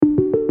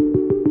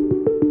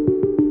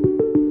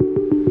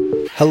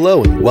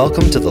Hello and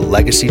welcome to the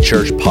Legacy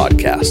Church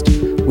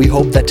podcast. We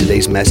hope that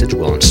today's message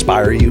will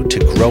inspire you to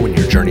grow in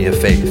your journey of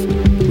faith.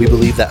 We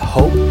believe that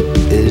hope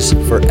is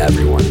for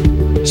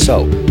everyone.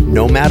 So,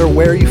 no matter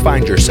where you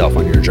find yourself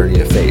on your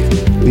journey of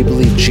faith, we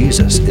believe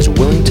Jesus is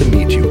willing to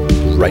meet you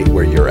right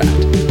where you're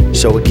at.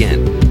 So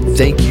again,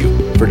 thank you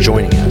for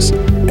joining us,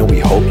 and we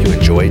hope you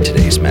enjoy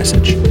today's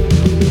message.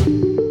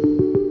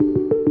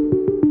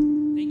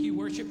 Thank you,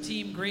 worship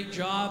team. Great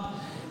job.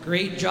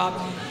 Great job.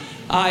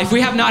 If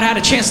we have not had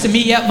a chance to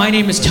meet yet, my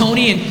name is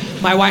Tony,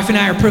 and my wife and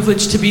I are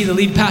privileged to be the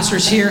lead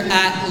pastors here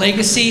at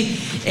Legacy,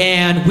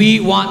 and we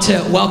want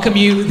to welcome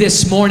you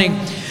this morning.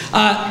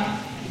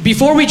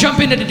 Before we jump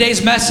into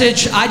today's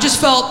message, I just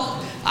felt,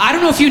 I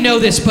don't know if you know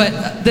this,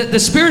 but the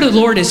Spirit of the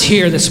Lord is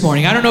here this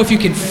morning. I don't know if you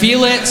can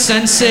feel it,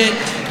 sense it,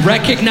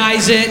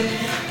 recognize it,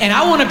 and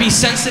I want to be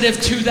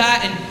sensitive to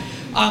that. And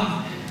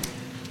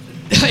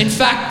in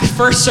fact,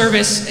 first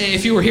service,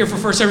 if you were here for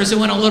first service, it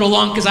went a little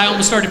long because I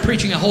almost started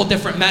preaching a whole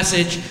different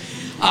message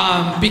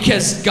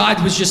because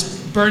God was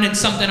just burning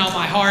something on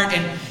my heart,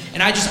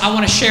 and I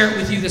want to share it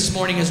with you this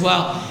morning as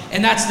well.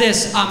 And that's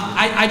this.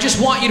 I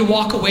just want you to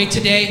walk away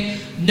today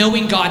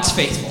knowing God's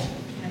faithful.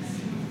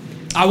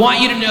 I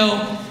want you to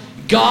know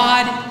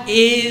God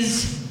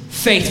is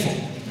faithful.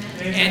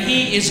 And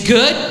He is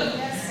good,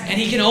 and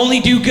He can only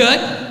do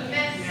good.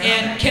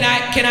 And can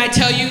I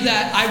tell you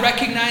that I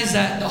recognize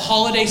that the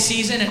holiday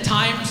season at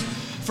times,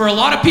 for a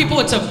lot of people,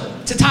 it's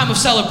a time of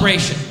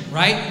celebration,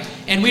 right?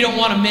 And we don't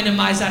want to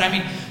minimize that. I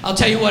mean, I'll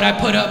tell you what, I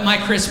put up my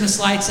Christmas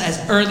lights as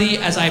early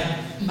as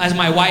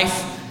my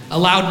wife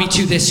allowed me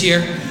to this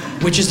year,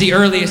 which is the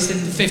earliest in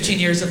the 15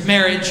 years of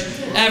marriage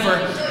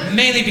ever,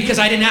 mainly because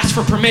I didn't ask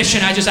for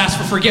permission, I just asked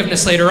for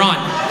forgiveness later on.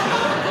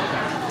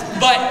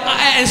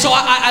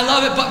 I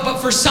love it, but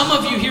for some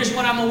of you, here's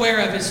what I'm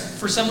aware of, is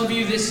for some of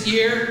you this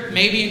year,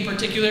 maybe in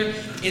particular,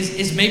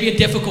 is maybe a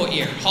difficult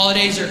year.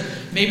 Holidays are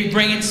maybe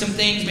bringing some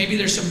things, maybe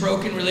there's some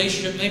broken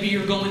relationship, maybe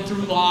you're going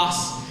through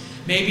loss,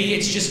 maybe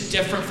it's just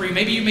different for you,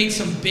 maybe you made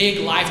some big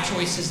life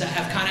choices that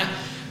have kind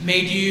of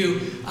made you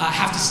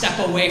have to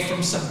step away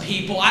from some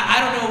people. I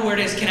don't know where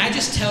it is. Can I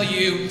just tell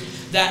you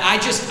that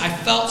I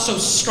felt so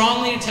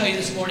strongly to tell you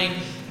this morning,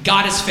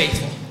 God is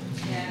faithful.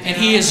 And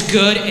He is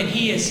good, and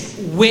He is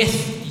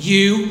with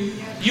you.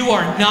 You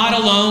are not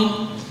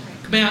alone.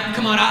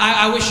 Come on.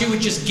 I wish you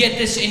would just get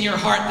this in your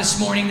heart this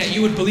morning, that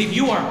you would believe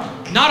you are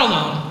not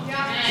alone.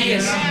 He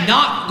is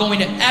not going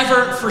to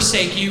ever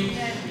forsake you.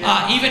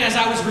 Even as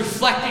I was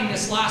reflecting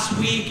this last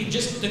week and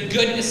just the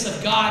goodness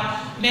of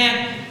God,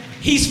 man,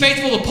 He's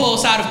faithful to pull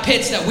us out of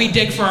pits that we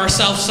dig for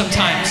ourselves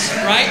sometimes,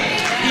 right?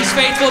 He's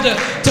faithful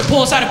to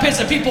pull us out of pits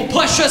that people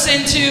push us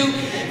into.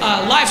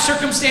 Life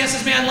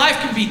circumstances, man, life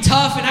can be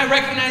tough, and I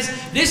recognize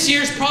this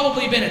year's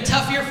probably been a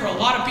tough year for a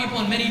lot of people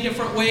in many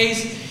different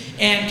ways.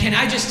 And can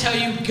I just tell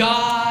you,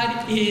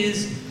 God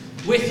is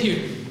with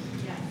you.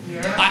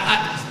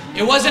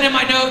 It wasn't in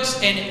my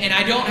notes, and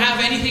I don't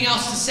have anything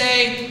else to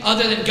say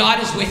other than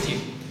God is with you.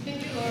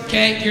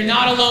 Okay, you're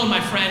not alone,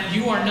 my friend.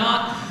 You are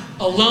not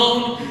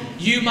alone.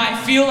 You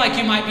might feel like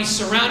you might be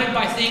surrounded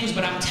by things,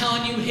 but I'm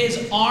telling you,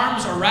 His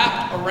arms are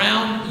wrapped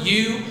around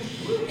you,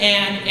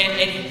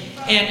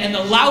 and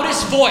the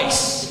loudest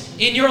voice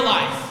in your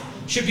life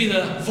should be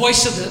the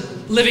voice of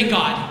the living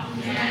God.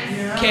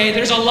 Okay,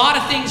 there's a lot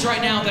of things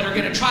right now that are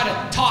going to try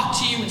to talk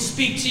to you and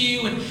speak to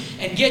you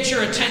and get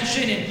your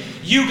attention, and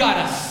you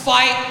got to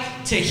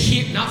fight to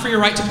hear, not for your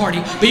right to party,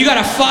 but you got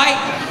to fight.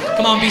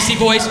 Come on, BC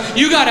boys.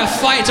 You got to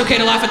fight. It's okay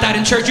to laugh at that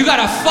in church. You got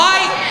to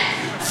fight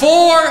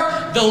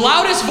for the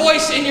loudest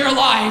voice in your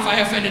life. I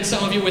offended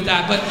some of you with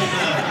that, but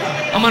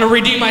I'm going to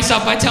redeem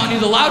myself by telling you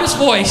the loudest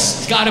voice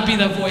has got to be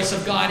the voice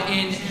of God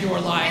in your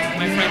life,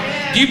 my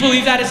friend. Do you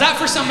believe that? Is that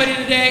for somebody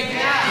today?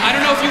 I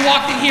don't know if you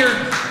walked in here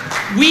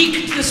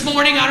weak this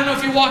morning. I don't know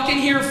if you walked in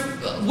here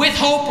with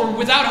hope or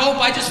without hope.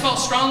 I just felt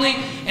strongly,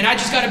 and I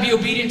just got to be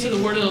obedient to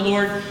the word of the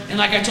Lord. And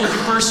like I told you,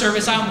 first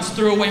service, I almost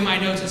threw away my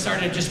notes and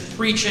started just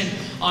preaching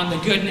on the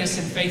goodness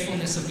and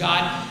faithfulness of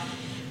God.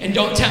 And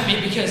don't tempt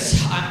me,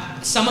 because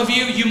some of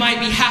you might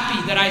be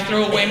happy that I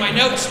throw away my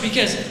notes,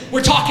 because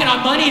we're talking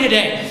on money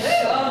today,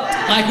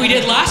 like we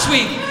did last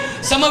week.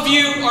 Some of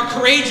you are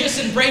courageous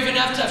and brave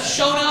enough to have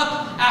shown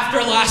up after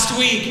last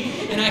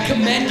week, and I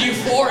commend you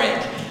for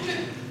it.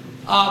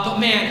 But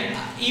man,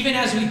 even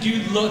as we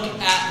do look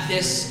at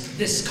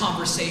this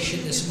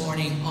conversation this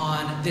morning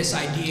on this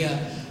idea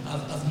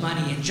of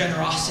money and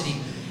generosity,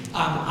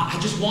 I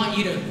just want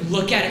you to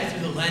look at it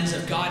through the lens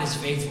of God is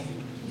faithful.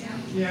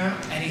 Yeah.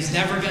 And He's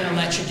never going to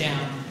let you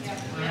down.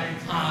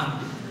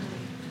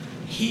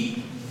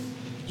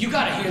 You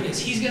got to hear this.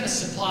 He's going to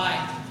supply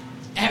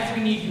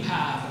every need you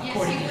have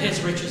according to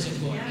His riches and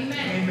glory.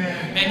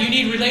 Amen. Man, you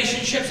need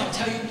relationships. I'll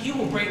tell you, He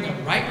will bring the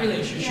right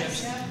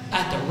relationships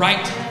at the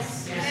right time.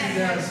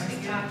 Yes,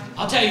 He does.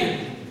 I'll tell you,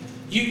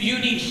 you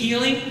need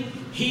healing.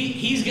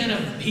 He's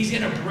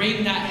gonna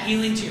bring that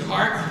healing to your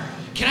heart.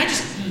 Can I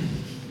just?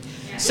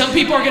 Some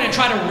people are going to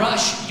try to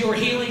rush your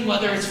healing,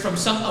 whether it's from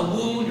a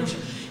wound or.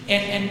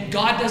 And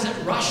God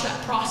doesn't rush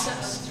that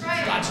process.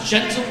 God's God's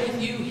gentle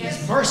with you.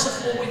 He's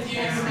merciful with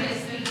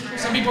you.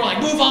 Some people are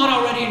like, move on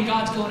already, and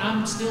God's going,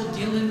 I'm still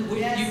dealing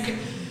with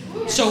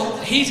you. So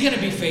he's going to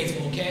be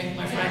faithful, okay,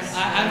 my friend?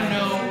 I don't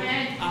know.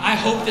 I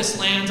hope this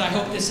lands. I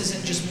hope this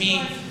isn't just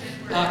me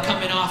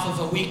coming off of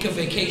a week of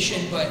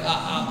vacation, but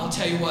I'll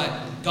tell you what,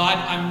 God,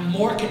 I'm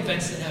more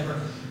convinced than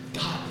ever,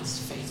 God is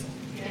faithful.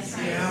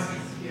 Yeah.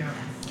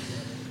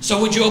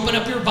 So would you open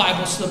up your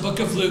Bibles to the book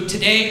of Luke?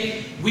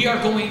 Today, we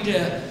are going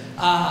to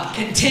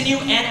continue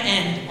and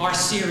end our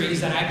series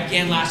that I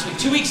began last week.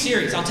 2-week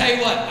series. I'll tell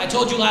you what, I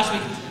told you last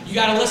week, you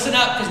got to listen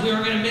up because we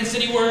weren't going to mince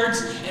any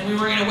words and we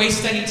weren't going to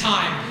waste any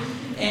time.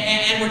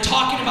 And we're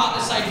talking about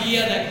this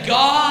idea that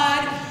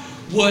God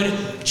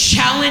would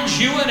challenge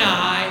you and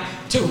I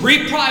to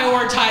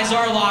reprioritize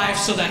our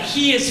lives so that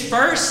He is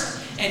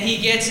first and He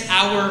gets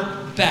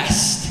our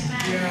best.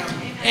 Yeah.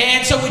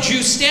 And so would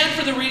you stand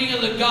for the reading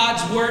of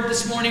God's Word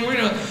this morning? We're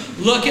going to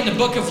look in the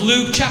book of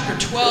Luke, chapter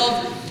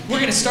 12. We're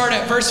going to start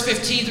at verse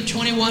 15 through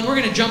 21. We're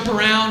going to jump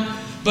around,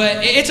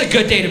 but it's a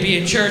good day to be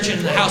in church and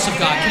in the house of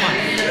God. Come on.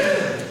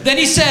 Then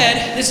he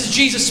said, this is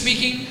Jesus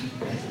speaking,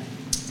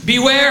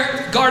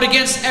 beware, guard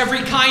against every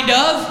kind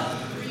of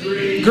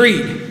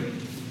greed.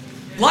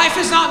 Life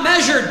is not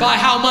measured by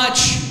how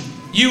much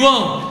you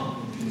own.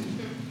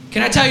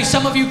 Can I tell you,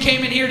 some of you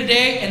came in here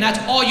today, and that's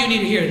all you need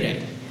to hear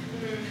today.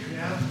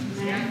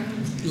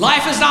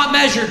 Life is not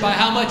measured by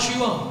how much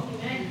you own.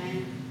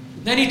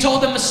 Then he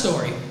told them a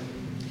story.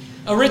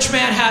 A rich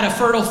man had a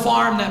fertile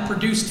farm that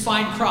produced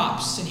fine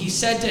crops, and he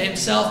said to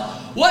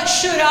himself, what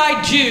should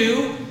I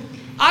do?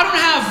 I don't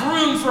have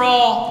room for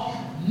all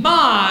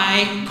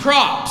my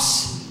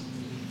crops.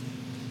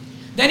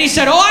 Then he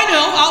said, oh, I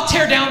know, I'll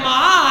tear down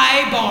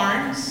my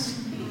barns,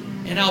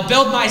 and I'll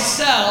build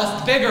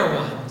myself bigger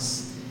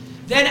ones.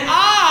 Then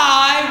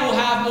I will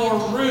have more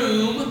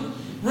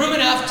room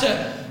enough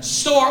to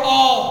store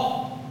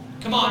all,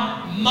 come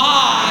on,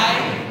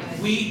 my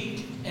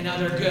wheat and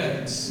other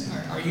goods.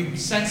 Are you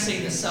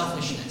sensing the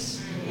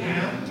selfishness?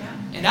 Yeah.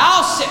 And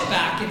I'll sit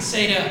back and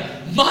say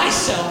to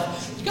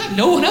myself, you got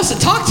no one else to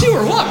talk to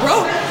or what,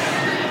 bro?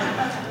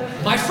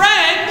 My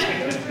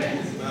friend,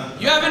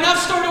 you have enough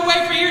stored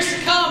away for years to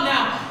come.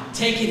 Now,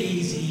 take it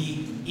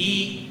easy,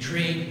 eat,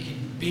 drink,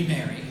 and be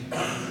merry.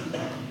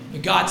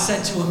 But God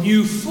said to him,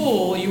 you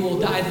fool, you will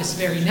die this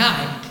very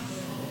night.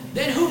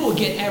 Then who will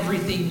get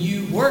everything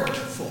you worked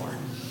for?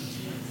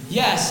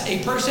 Yes,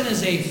 a person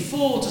is a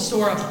fool to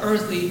store up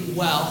earthly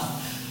wealth,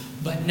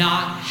 but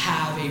not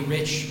have a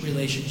rich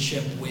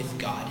relationship with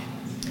God.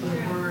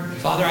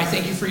 Father, I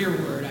thank you for your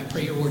word. I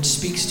pray your word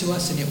speaks to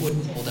us and it would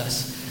mold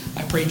us.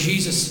 I pray,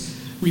 Jesus,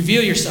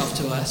 reveal yourself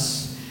to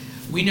us.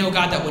 We know,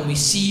 God, that when we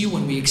see you,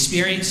 when we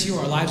experience you,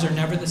 our lives are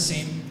never the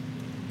same.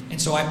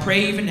 And so I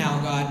pray even now,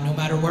 God, no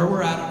matter where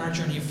we're at on our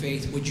journey of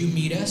faith, would you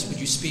meet us? Would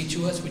you speak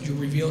to us? Would you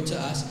reveal to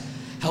us?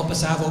 Help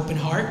us have open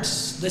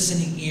hearts,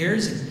 listening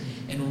ears,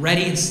 and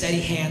ready and steady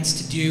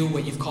hands to do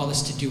what you've called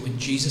us to do. In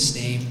Jesus'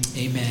 name,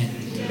 amen.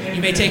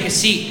 You may take a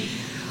seat.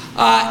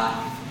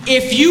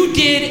 If you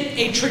did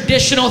a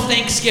traditional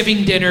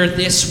Thanksgiving dinner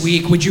this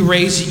week, would you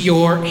raise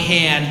your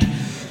hand?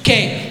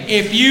 Okay,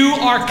 if you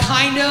are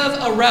kind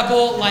of a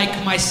rebel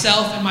like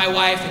myself and my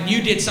wife, and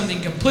you did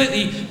something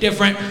completely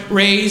different,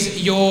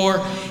 raise your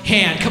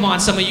hand. Come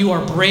on, some of you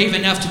are brave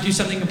enough to do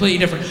something completely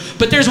different.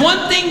 But there's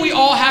one thing we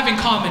all have in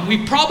common.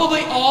 We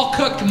probably all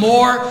cooked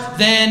more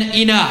than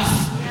enough,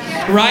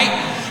 right?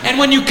 And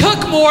when you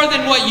cook more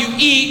than what you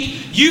eat,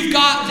 you've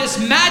got this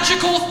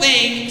magical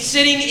thing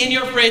sitting in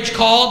your fridge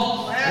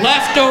called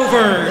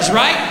leftovers,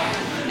 right?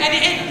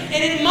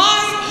 And in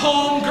my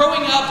home,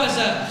 growing up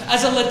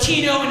as a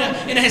Latino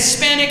in a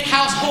Hispanic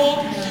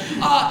household,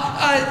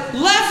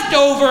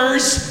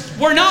 leftovers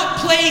were not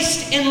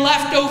placed in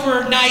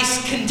leftover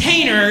nice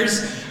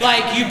containers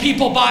like you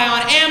people buy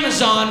on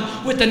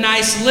Amazon with the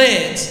nice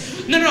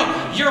lids.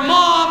 No. Your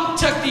mom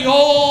took the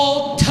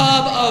old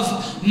tub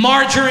of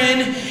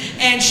margarine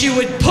and she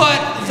would put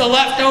the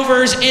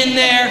leftovers in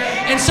there.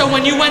 And so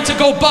when you went to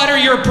go butter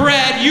your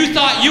bread, you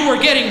thought you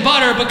were getting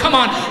butter, but come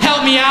on,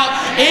 help me out.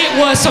 It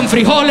was some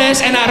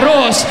frijoles and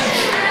arroz.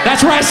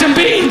 That's rice and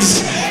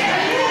beans.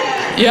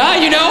 Yeah,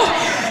 you know?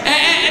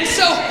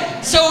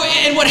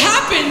 And what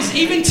happens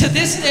even to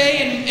this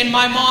day in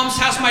my mom's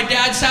house, my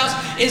dad's house,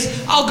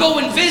 is I'll go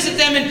and visit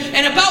them,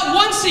 and about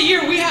once a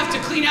year we have to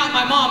clean out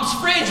my mom's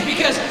fridge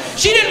because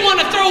she didn't want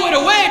to throw it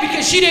away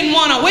because she didn't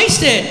want to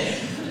waste it.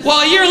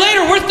 Well, a year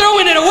later we're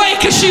throwing it away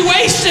because she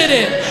wasted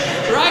it,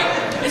 right?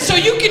 And so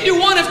you can do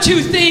one of two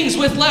things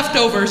with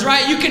leftovers,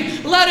 right? You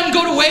can let them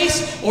go to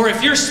waste, or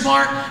if you're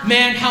smart,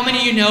 man, how many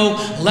of you know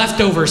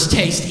leftovers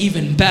taste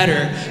even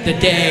better the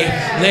day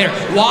later?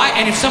 Why?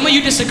 And if some of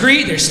you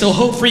disagree, there's still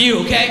hope for you,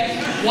 okay?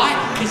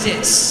 Why? Because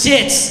it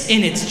sits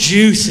in its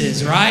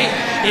juices, right?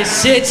 It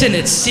sits in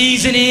its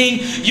seasoning.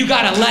 You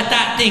got to let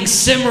that thing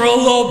simmer a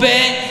little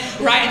bit,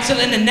 right? And so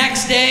then the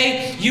next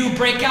day, you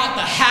break out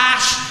the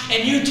hash,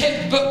 and you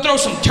throw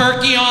some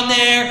turkey on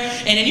there,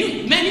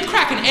 and then you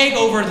crack an egg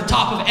over the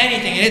top of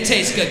anything, and it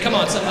tastes good. Come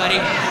on, somebody,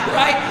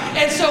 right?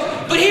 And so,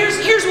 but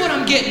here's what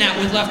I'm getting at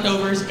with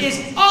leftovers is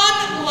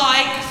unlike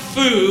like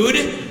food,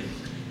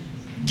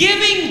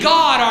 giving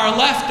God our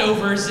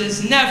leftovers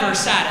is never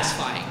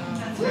satisfying.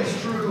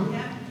 That's true.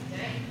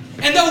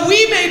 And though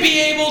we may be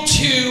able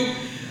to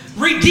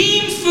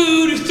redeem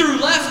food through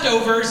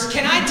leftovers,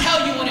 can I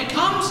tell you, when it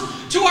comes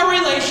to our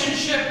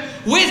relationship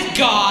with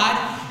God,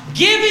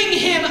 giving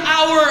Him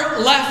our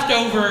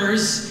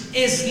leftovers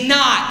is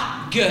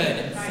not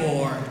good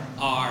for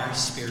our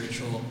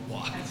spiritual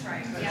walk. That's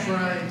right. That's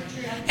right.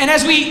 And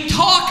as we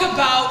talk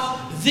about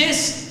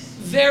this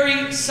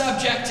very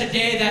subject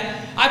today that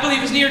I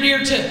believe is near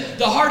to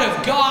the heart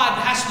of God,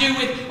 has to do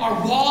with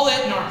our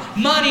wallet and our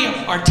money,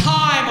 our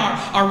time,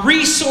 our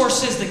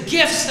resources, the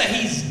gifts that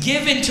He's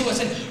given to us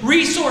and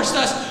resourced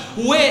us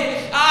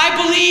with.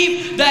 I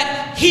believe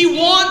that He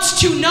wants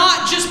to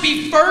not just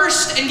be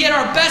first and get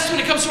our best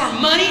when it comes to our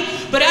money,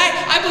 but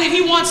I believe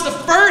He wants the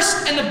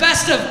first and the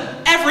best of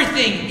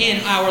everything in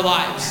our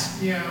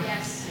lives. Yeah.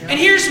 Yes. And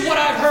here's what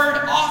I've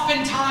heard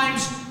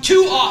oftentimes,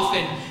 too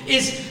often,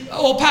 is,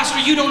 "Oh, Pastor,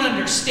 you don't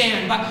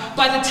understand.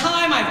 By the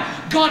time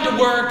I've gone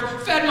to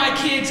work, fed my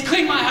kids,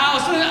 cleaned my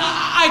house,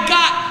 I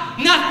got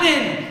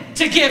nothing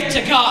to give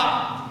to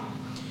God."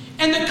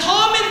 And the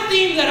common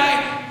theme that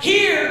I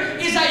hear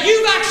is that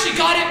you've actually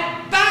got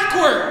it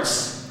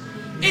backwards.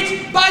 It's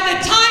by the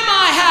time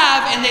I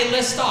have, and they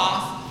list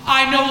off,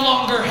 I no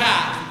longer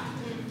have.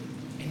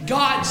 And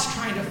God's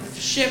trying to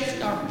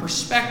shift our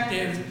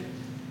perspective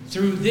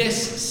through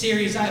this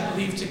series, I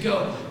believe, to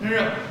go,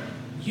 no.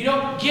 You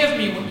don't give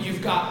me what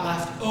you've got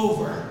left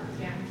over.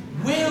 Yeah.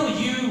 Will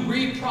you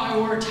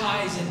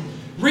reprioritize and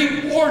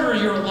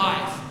reorder your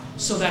life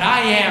so that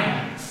I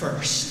am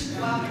first?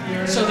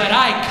 So that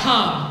I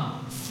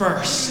come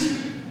first.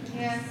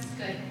 Yes.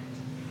 Good.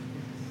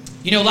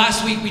 You know,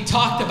 last week we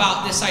talked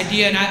about this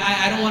idea, and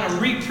I don't want to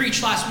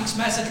re-preach last week's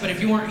message, but if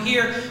you weren't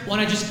here, I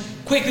want to just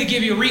quickly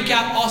give you a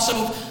recap.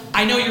 Also,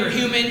 I know you're a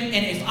human,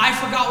 and if I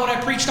forgot what I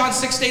preached on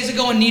 6 days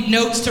ago and need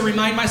notes to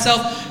remind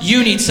myself,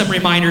 you need some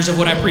reminders of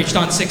what I preached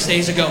on 6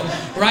 days ago,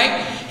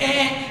 right?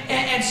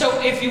 And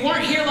so if you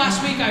weren't here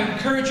last week, I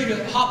encourage you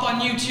to hop on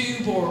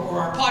YouTube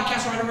or our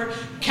podcast or whatever,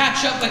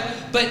 catch up.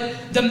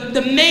 But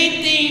the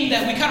main theme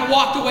that we kind of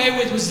walked away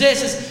with was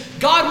this, is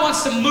God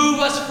wants to move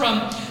us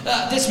from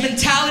this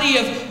mentality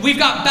of we've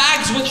got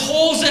bags with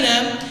holes in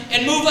them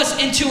and move us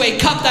into a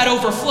cup that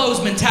overflows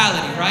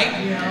mentality, right?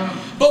 Yeah.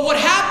 But what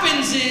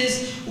happens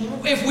is,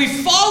 if we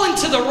fall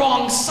into the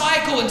wrong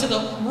cycle, into the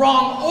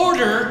wrong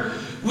order,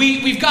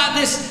 we've got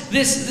this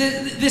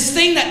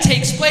thing that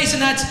takes place,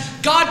 and that's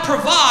God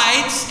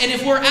provides, and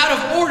if we're out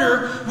of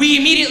order, we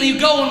immediately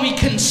go and we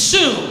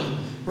consume,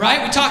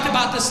 right? We talked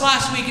about this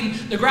last week, and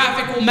the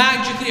graphic will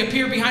magically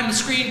appear behind the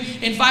screen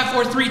in 5,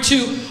 4, 3,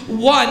 2,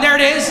 1. There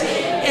it is.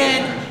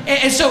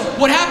 And so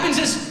what happens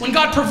is, when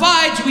God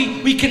provides,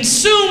 we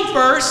consume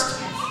first,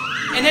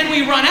 and then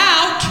we run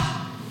out,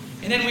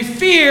 and then we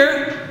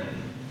fear.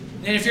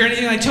 And if you're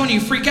anything like Tony, you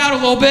freak out a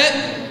little bit.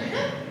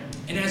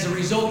 And as a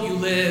result, you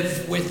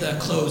live with a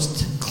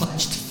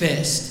clenched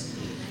fist.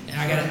 And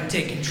I got to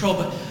take control.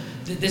 But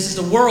this is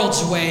the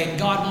world's way. And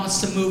God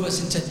wants to move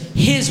us into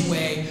His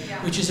way,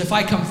 which is, if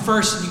I come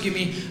first and you give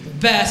me the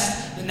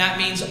best, then that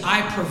means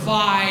I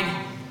provide.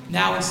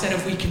 Now, instead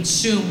of we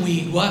consume,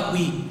 we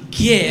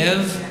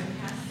give.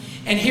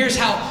 And here's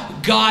how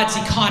God's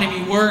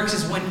economy works,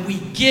 is when we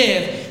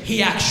give,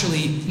 He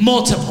actually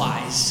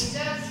multiplies.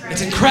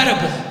 It's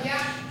incredible.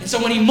 And so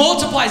when He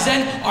multiplies,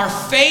 then our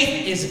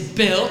faith is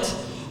built.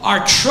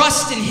 Our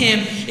trust in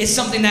Him is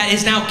something that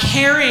is now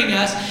carrying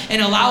us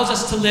and allows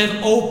us to live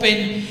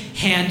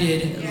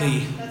open-handedly.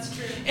 Yeah, that's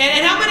true.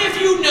 And how many of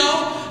you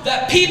know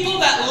that people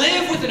that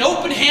live with an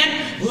open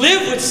hand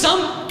live with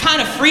some kind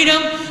of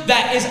freedom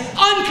that is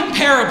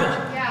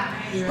uncomparable?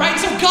 Right?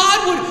 So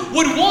God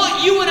would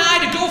want you and I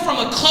to go from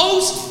a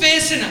closed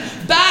fist and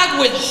a bag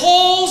with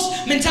holes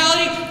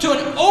mentality to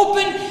an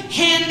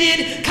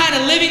open-handed kind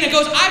of living that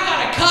goes, I've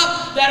got a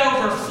cup that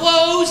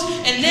overflows,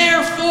 and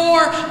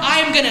therefore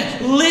I am going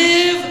to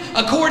live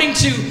according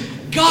to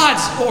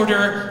God's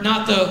order,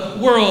 not the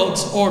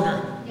world's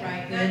order.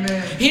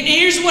 Amen.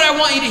 Here's what I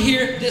want you to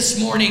hear this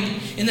morning,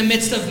 in the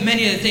midst of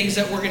many of the things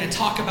that we're going to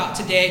talk about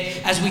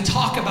today, as we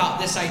talk about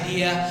this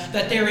idea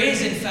that there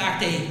is, in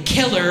fact, a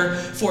killer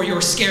for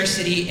your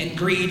scarcity and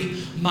greed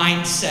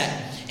mindset.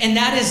 And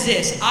that is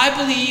this: I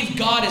believe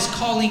God is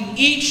calling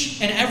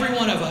each and every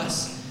one of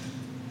us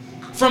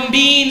from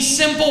being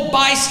simple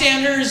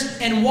bystanders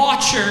and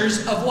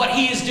watchers of what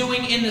He is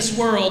doing in this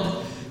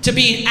world to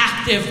being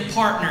active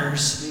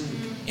partners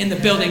in the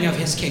building of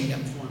His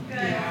kingdom.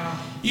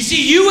 You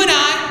see, you and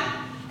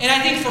I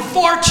think for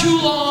far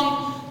too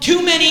long,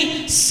 too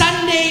many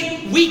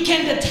Sunday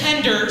weekend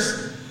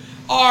attenders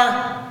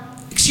are,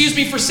 excuse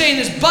me for saying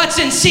this, butts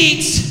in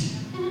seats.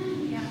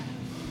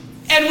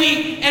 And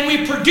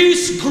we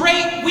produce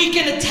great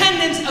weekend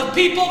attendance of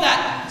people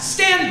that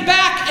stand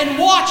back and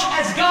watch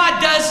as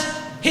God does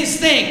His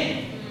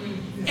thing.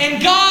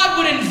 And God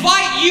would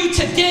invite you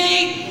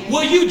today,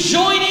 will you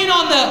join in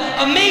on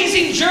the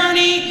amazing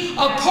journey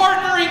of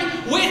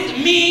partnering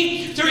with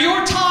me through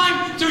your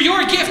time, through your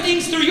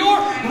giftings, through your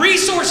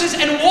resources,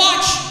 and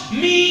watch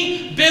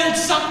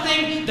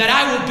something that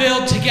I will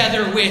build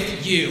together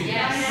with you.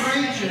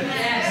 Preach it.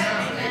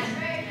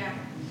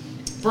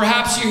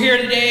 Perhaps you're here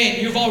today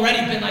and you've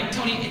already been like,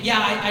 Tony, yeah,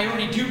 I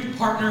already do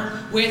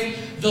partner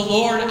with the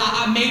Lord.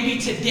 Maybe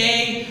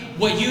today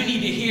what you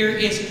need to hear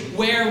is,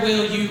 where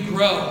will you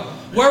grow?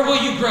 Where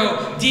will you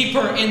grow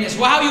deeper in this?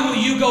 How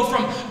will you go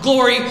from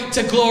glory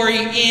to glory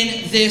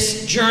in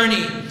this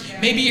journey?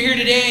 Maybe you're here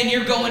today and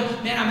you're going,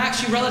 man, I'm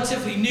actually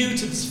relatively new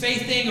to this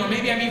faith thing, or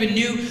maybe I'm even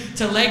new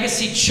to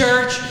Legacy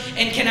Church.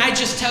 And can I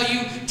just tell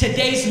you,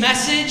 today's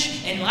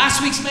message and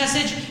last week's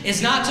message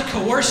is not to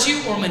coerce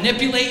you or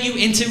manipulate you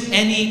into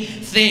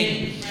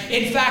anything.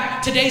 In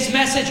fact, today's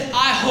message,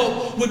 I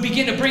hope, would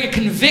begin to bring a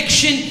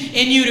conviction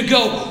in you to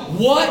go,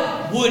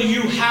 what would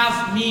you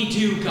have me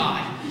do,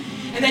 God?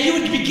 And that you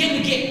would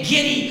begin to get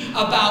giddy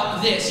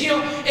about this. You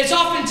know, it's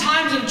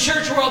oftentimes in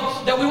church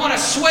world that we want to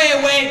sway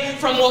away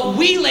from what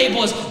we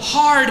label as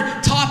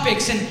hard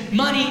topics, and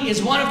money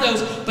is one of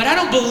those. But I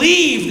don't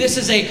believe this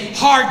is a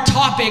hard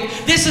topic.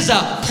 This is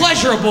a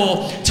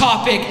pleasurable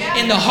topic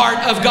in the heart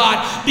of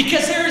God,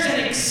 because there is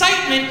an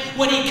excitement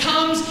when He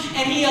comes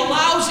and He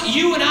allows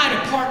you and I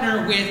to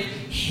partner with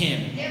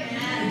Him.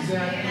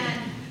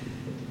 Exactly.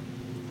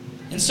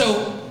 And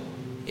so,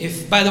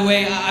 if, by the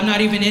way, I'm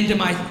not even into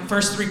my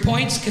first 3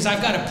 points, because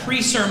I've got a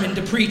pre-sermon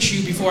to preach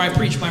you before I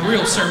preach my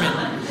real sermon.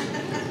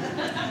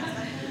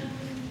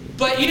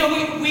 But, you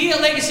know, we at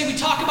Legacy, we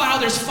talk about how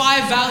there's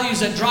 5 values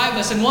that drive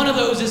us, and one of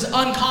those is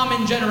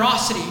uncommon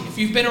generosity. If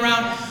you've been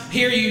around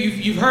here,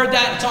 you've heard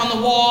that. It's on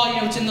the wall, you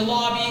know, it's in the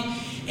lobby.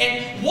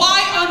 And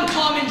why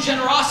uncommon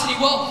generosity?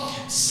 Well,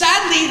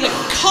 sadly, the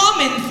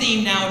common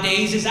theme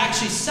nowadays is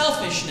actually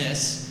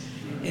selfishness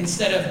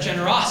instead of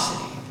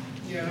generosity.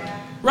 Yeah.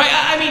 Right?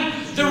 I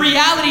mean, the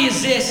reality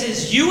is this,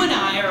 is you and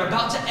I are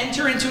about to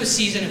enter into a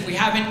season, if we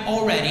haven't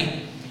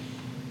already,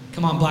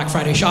 come on Black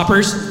Friday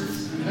shoppers,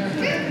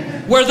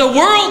 where the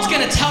world's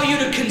going to tell you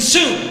to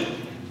consume.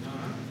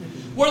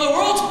 Where the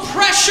world's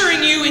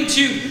pressuring you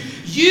into,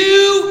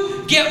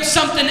 you get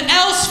something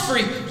else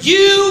free.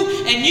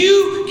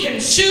 You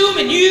consume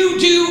and you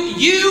do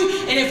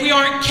you. And if we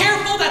aren't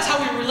careful, that's how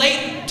we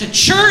relate to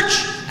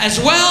church as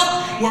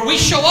well, where we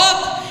show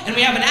up and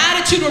we have an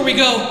attitude where we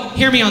go,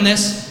 hear me on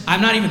this.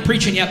 I'm not even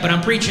preaching yet, but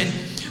I'm preaching.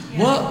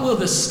 What will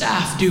the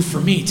staff do for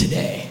me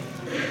today?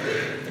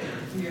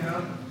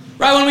 Yeah.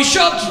 Right, when we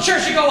show up to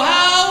church, you go,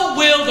 how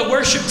will the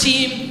worship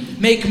team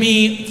make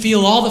me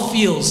feel all the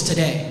feels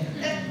today?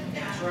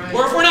 Right.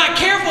 Or if we're not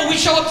careful, we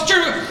show up to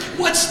church,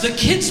 what's the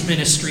kids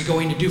ministry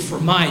going to do for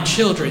my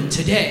children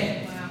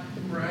today?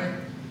 Right.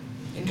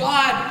 And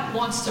God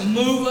wants to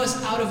move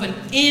us out of an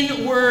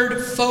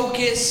inward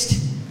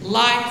focused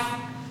life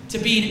to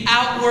be an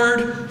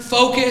outward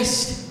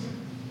focused.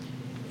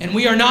 And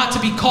we are not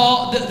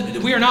called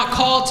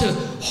to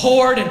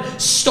hoard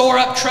and store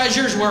up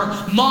treasures where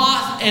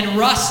moth and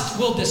rust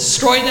will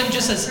destroy them,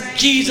 just as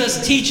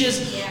Jesus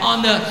teaches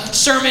on the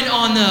Sermon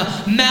on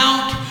the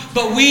Mount.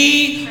 But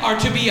we are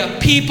to be a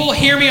people,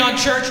 hear me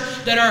church,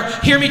 that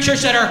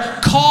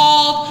are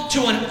called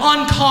to an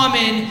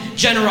uncommon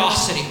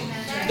generosity.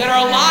 That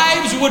our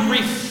lives would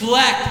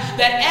reflect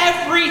that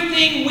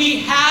everything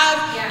we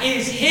have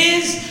is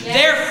His,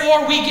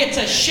 therefore we get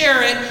to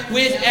share it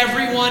with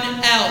everyone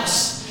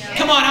else.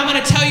 Come on, I'm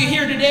going to tell you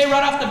here today,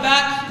 right off the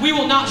bat, we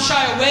will not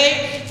shy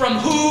away from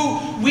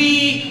who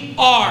we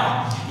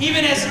are.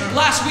 Even as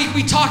last week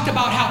we talked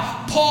about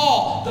how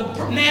Paul,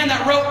 the man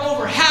that wrote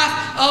over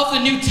half of the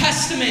New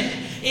Testament,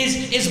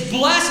 is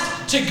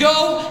blessed to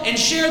go and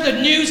share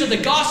the news of the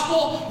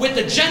gospel with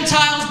the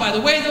Gentiles. By the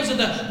way, those are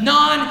the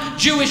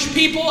non-Jewish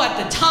people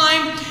at the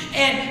time.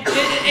 And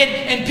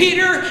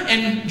Peter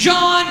and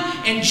John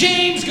and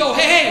James go,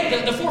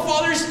 hey, the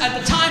forefathers at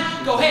the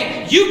time go,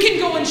 hey, you can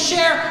go and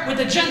share with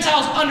the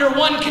Gentiles under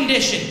one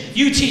condition.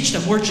 You teach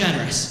them. We're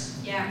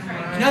generous. Yeah,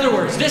 right. In other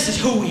words, this is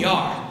who we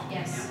are.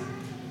 Yes.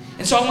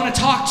 And so I want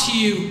to talk to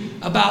you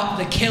about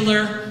the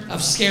killer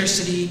of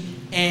scarcity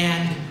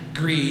and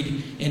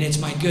greed. And it's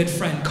my good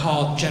friend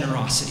called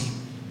generosity.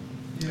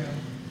 Yeah.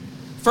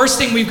 First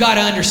thing we've got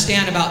to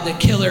understand about the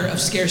killer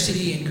of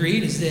scarcity and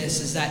greed is this,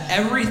 is that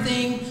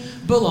everything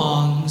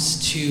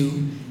belongs to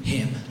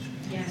Him.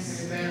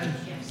 Yes. Amen.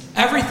 Yes.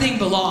 Everything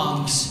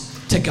belongs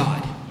to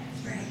God.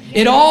 Right.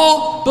 It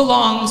all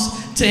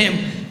belongs to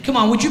Him. Come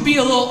on, would you be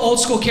a little old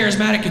school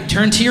charismatic and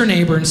turn to your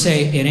neighbor and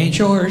say, it ain't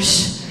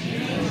yours.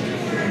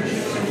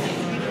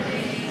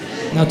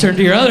 Now turn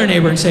to your other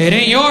neighbor and say, it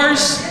ain't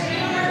yours.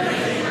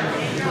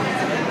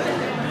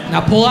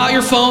 Now pull out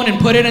your phone and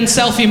put it in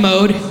selfie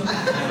mode.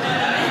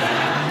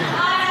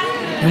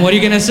 And what are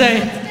you going to say?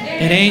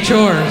 It ain't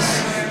yours.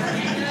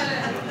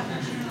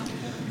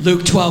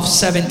 Luke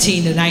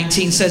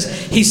 12:17-19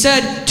 says, He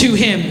said to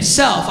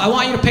Himself, I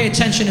want you to pay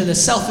attention to the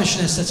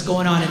selfishness that's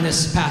going on in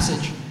this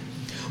passage.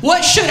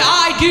 What should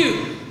I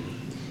do?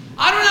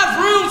 I don't have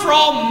room for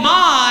all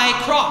my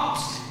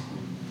crops.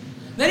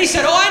 Then He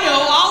said, I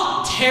know,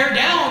 I'll tear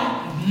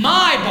down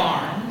my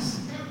barns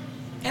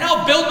and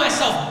I'll build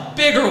myself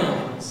bigger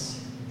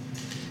ones.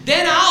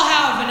 Then I'll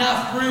have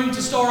enough room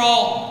to store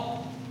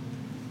all,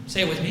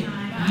 say it with me,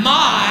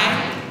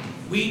 my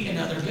wheat and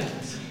other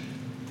goods.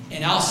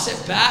 And I'll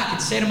sit back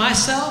and say to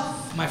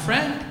myself, my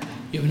friend,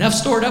 you have enough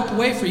stored up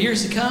away for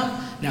years to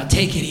come. Now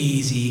take it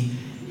easy.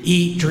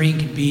 Eat,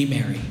 drink, and be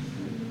merry.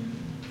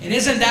 And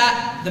isn't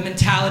that the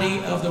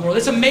mentality of the world?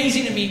 It's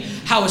amazing to me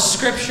how a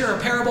scripture, a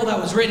parable that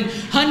was written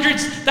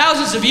hundreds,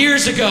 thousands of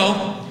years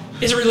ago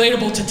is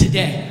relatable to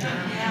today.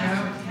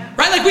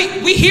 Right?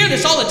 Like we hear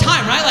this all the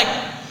time, right? Like,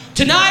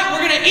 tonight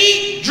we're going to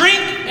eat, drink,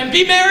 and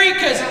be merry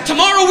because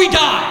tomorrow we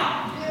die.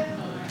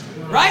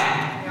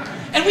 Right?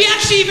 And we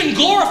actually even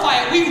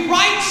glorify it. We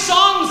write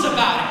songs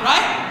about it,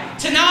 right?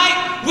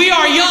 Tonight we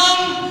are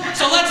young,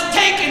 so let's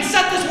take and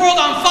set this world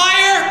on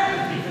fire.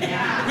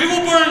 We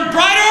will burn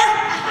brighter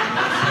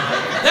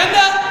than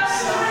the...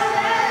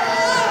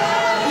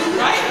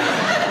 Right?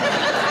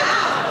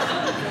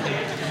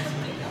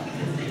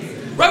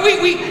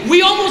 Right?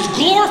 We almost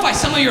glorify.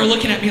 Some of you are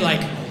looking at me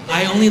like,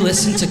 I only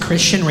listen to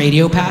Christian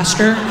radio,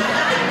 Pastor.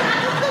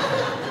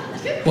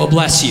 Well,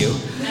 bless you.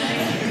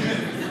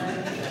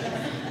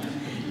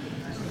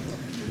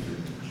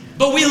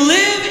 But we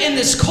live in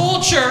this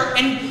culture,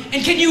 and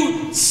can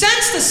you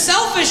sense the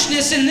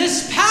selfishness in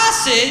this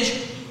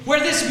passage where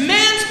this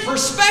man's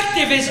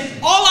perspective is,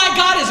 all I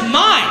got is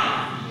mine.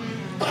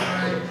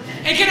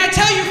 And can I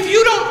tell you, if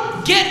you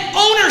don't get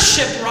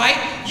ownership right,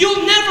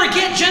 you'll never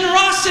get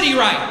generosity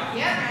right.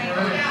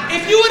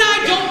 If you and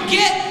I don't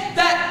get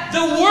that the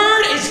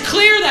word is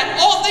clear that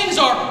all things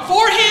are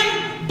for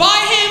him, by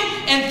him,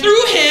 and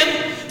through him,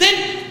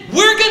 then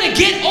we're going to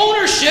get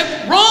ownership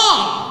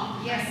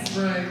wrong. Yes.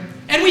 Right.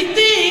 And we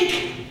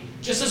think,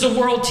 just as the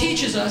world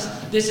teaches us,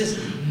 this is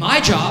my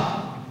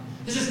job,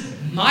 this is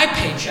my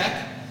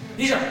paycheck,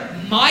 these are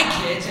my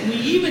kids, and we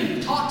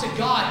even talk to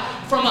God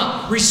from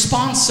a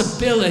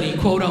responsibility,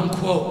 quote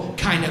unquote,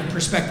 kind of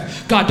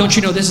perspective. God, don't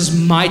you know this is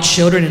my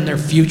children and their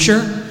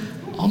future?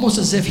 Almost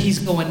as if he's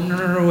going,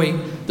 no, wait,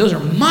 those are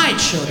my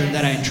children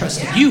that I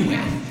entrusted you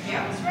with.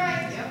 That's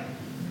right. Yep.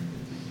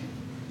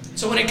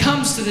 So when it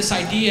comes to this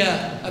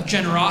idea of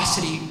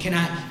generosity, can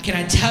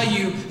I tell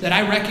you that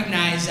I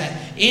recognize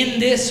that in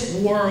this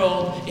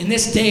world, in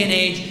this day and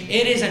age,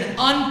 it is an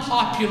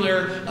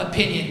unpopular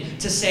opinion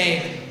to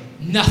say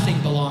nothing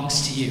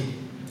belongs to you.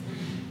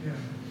 Yeah.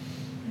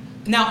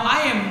 Now,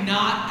 I am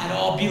not at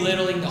all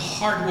belittling the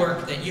hard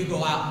work that you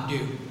go out and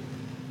do.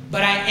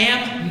 But I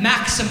am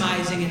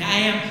maximizing and I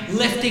am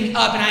lifting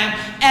up and I am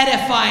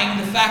edifying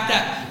the fact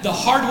that the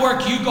hard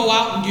work you go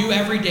out and do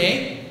every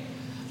day,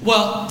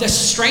 well, the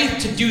strength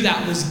to do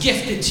that was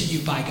gifted to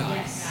you by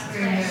God.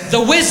 Amen. The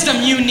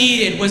wisdom you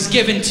needed was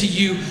given to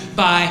you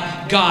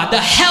by God. The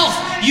health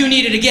you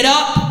needed to get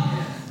up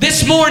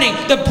this morning,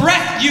 the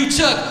breath you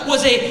took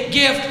was a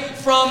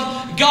gift from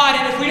God.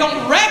 And if we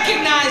don't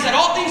recognize that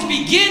all things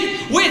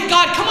begin with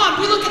God, come on,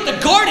 we look at the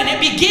garden.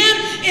 It began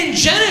in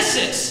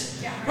Genesis.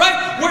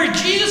 Right? Where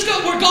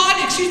God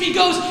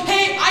goes,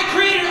 hey, I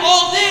created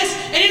all this,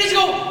 and he doesn't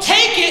go,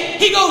 take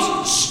it, he goes,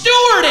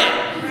 steward it.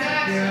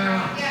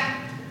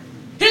 Yeah.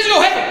 He doesn't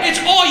go, hey, it's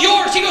all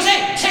yours. He goes,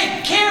 hey,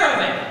 take care of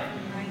it.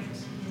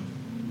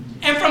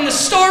 And from the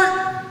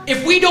start,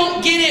 if we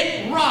don't get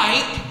it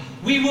right,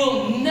 we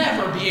will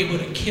never be able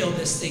to kill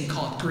this thing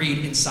called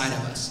greed inside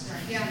of us.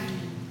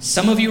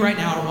 Some of you right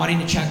now are wanting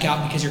to check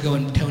out because you're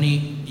going,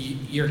 Tony,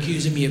 you're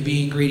accusing me of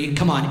being greedy.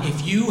 Come on,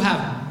 if you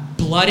have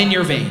blood in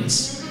your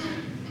veins,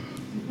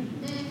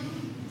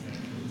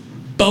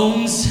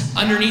 bones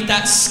underneath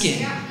that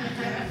skin,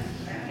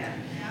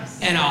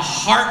 and a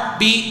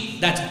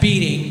heartbeat that's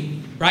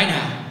beating right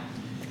now,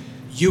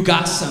 you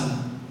got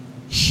some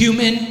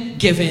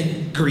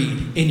human-given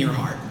greed in your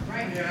heart.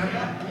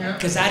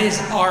 Because that is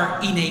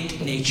our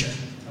innate nature.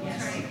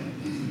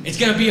 It's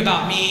going to be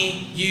about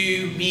me,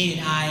 you, me,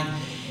 and I.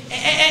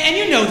 And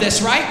you know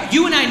this, right?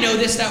 You and I know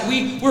this, that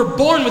we're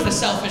born with a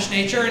selfish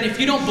nature. And if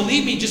you don't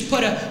believe me, just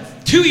put a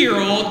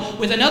 2-year-old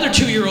with another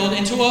 2-year-old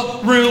into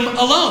a room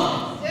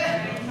alone.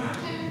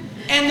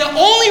 And the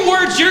only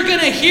words you're going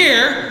to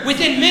hear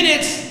within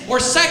minutes or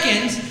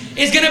seconds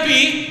is going to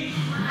be,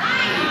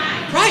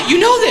 right, you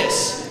know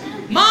this.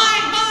 Mine.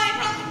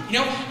 You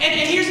know, and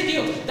here's the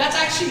deal. That's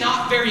actually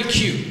not very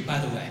cute, by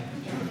the way.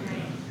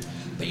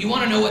 But you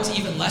want to know what's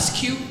even less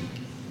cute?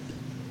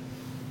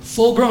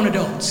 Full-grown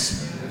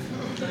adults.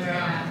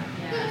 Yeah.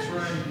 That's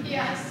right.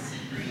 Yes.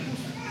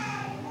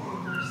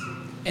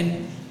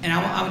 And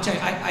I would tell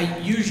you,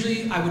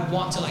 I would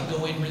want to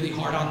go in really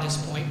hard on this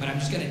point, but I'm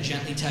just going to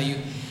gently tell you,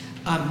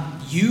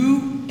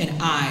 you and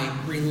I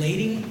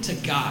relating to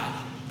God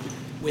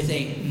with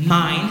a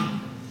mine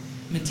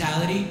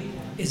mentality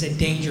is a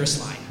dangerous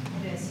line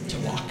to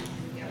walk.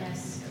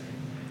 Yes.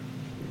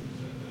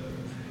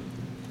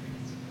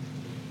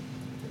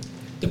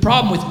 The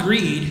problem with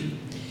greed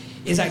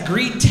is that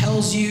greed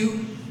tells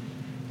you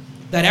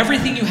that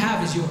everything you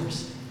have is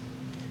yours.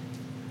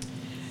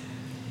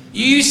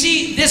 You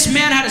see, this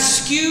man had a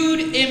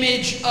skewed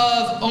image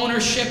of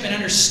ownership and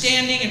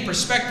understanding and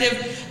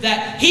perspective,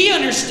 that he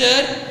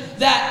understood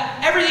that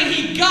everything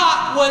he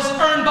got was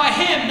earned by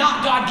him,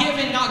 not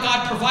God-given, not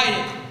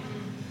God-provided.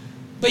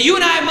 But you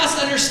and I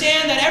must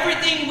understand that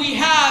everything we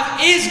have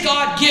is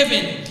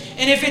God-given.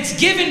 And if it's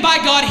given by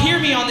God, hear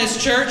me on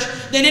this, church,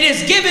 then it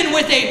is given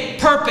with a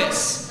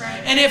purpose.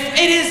 And if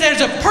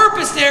there's a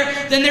purpose there,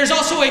 then there's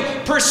also a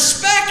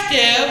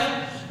perspective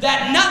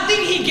that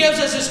nothing he gives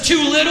us is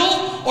too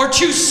little or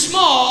too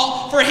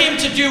small for him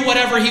to do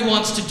whatever he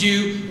wants to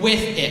do with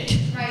it.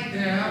 Right.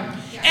 Yeah.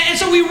 And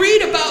so we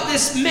read about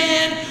this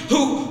man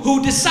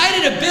who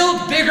decided to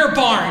build bigger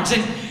barns.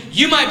 And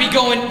you might be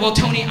going, well,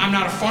 Tony, I'm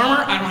not a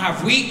farmer. I don't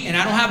have wheat and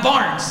I don't have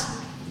barns.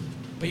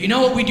 But you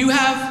know what we do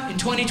have in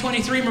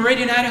 2023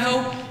 Meridian,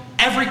 Idaho?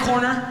 Every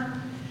corner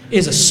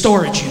is a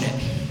storage unit.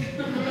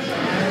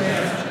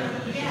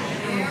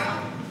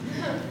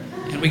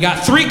 And we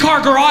got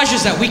 3-car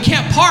garages that we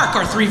can't park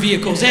our 3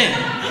 vehicles in.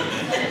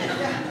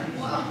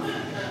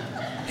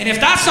 And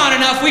if that's not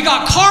enough, we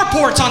got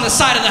carports on the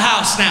side of the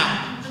house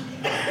now.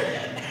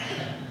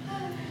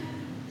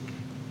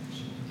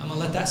 I'm going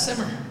to let that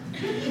simmer.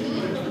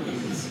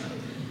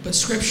 But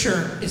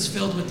Scripture is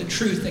filled with the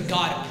truth that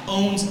God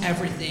owns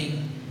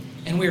everything,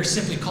 and we are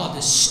simply called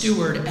to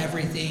steward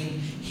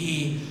everything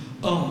he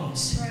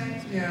owns.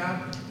 Right.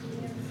 Yeah.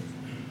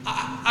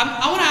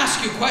 I want to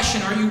ask you a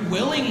question. Are you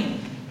willing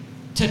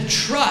to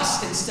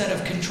trust instead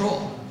of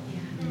control?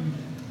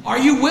 Are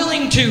you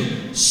willing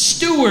to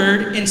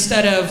steward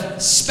instead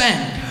of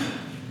spend?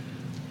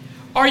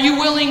 Are you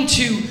willing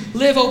to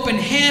live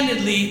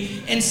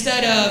open-handedly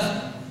instead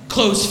of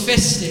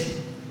close-fisted?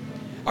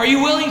 Are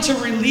you willing to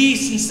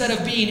release instead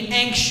of being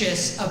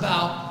anxious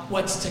about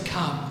what's to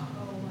come?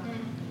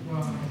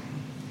 Wow.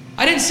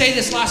 I didn't say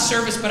this last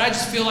service, but I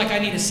just feel like I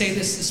need to say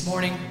this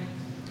morning.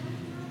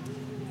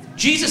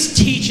 Jesus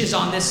teaches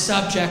on this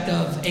subject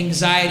of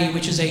anxiety,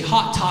 which is a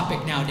hot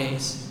topic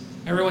nowadays.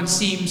 Everyone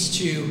seems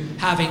to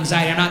have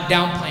anxiety. I'm not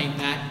downplaying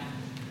that,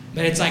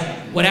 but it's like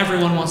what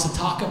everyone wants to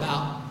talk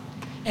about.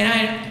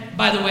 And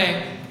by the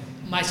way,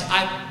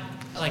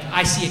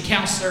 I see a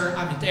counselor,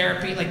 I'm in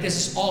therapy, like this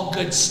is all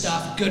good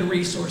stuff, good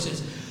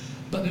resources.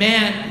 But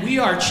man, we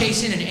are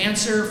chasing an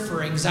answer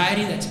for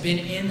anxiety that's been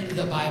in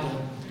the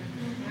Bible.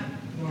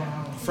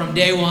 Wow. From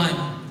day one,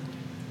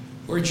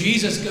 where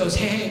Jesus goes,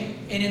 hey,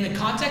 and in the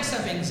context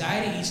of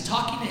anxiety, he's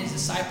talking to his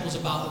disciples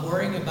about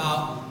worrying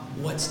about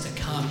what's to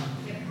come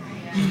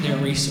in their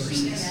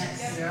resources.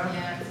 Yes.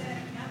 Yeah.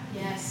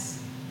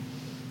 Yes.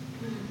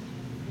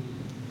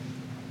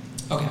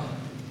 Okay.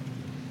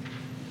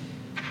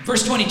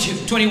 Verse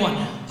 21.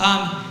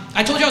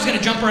 I told you I was going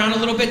to jump around a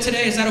little bit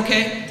today. Is that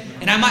okay?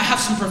 And I might have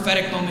some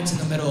prophetic moments in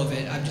the middle of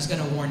it. I'm just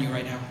going to warn you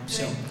right now.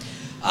 So,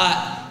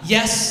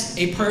 yes,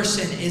 a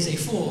person is a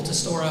fool to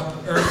store up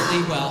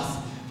earthly wealth,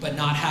 but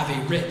not have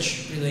a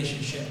rich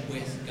relationship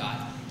with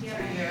God.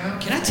 Yeah.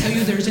 Can I tell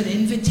you there's an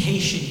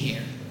invitation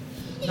here?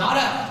 Not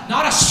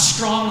a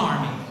strong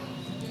army.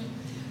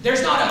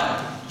 There's not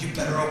a, you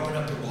better open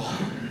up your wallet.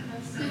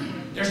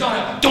 There's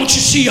not a, don't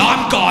you see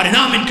I'm God and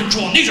I'm in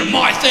control and these are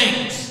my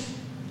things.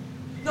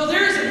 No,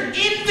 there is an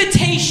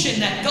invitation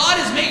that God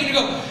is making to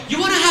go, you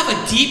want to have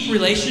a deep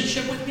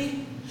relationship with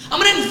me?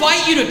 I'm going to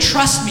invite you to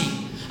trust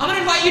me. I'm going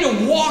to invite you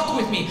to walk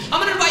with me.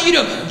 I'm going to invite you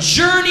to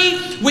journey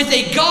with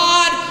a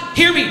God,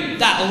 hear me,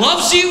 that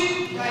loves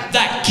you,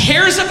 that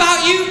cares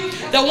about you,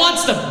 that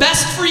wants the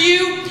best for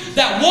you,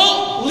 that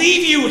won't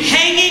leave you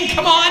hanging,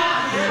 come on,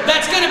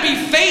 that's going to be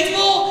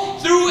faithful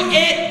through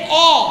it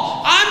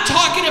all. I'm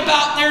talking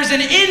about there's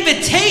an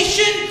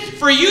invitation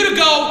for you to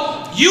go,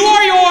 you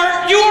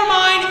are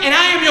mine, and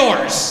I am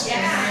yours.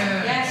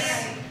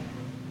 Yes.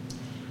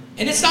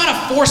 And it's not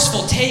a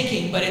forceful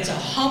taking, but it's a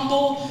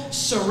humble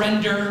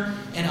surrender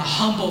and a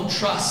humble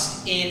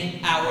trust in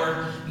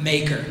our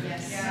Maker.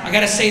 I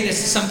got to say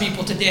this to some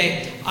people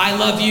today. I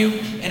love you,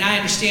 and I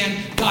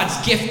understand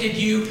God's gifted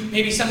you.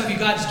 Maybe some of you,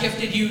 God's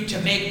gifted you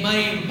to make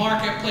money in the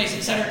marketplace,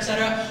 etc.,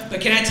 etc.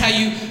 But can I tell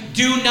you,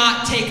 do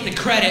not take the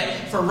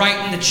credit for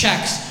writing the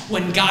checks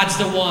when God's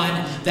the one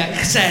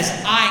that says,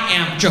 I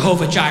am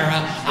Jehovah Jireh.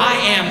 I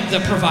am the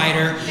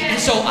provider. And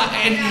so,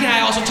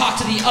 I also talk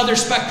to the other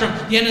spectrum,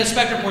 the end of the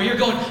spectrum, where you're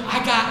going,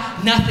 I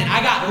got nothing.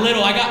 I got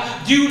little.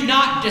 Do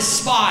not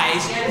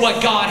despise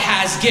what God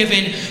has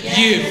given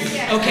you.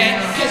 Okay?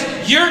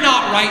 Because you're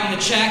not writing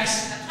the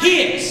checks.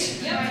 He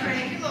is.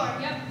 Thank you, Lord.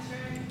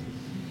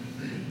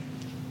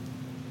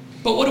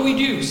 But what do we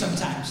do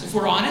sometimes? If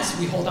we're honest,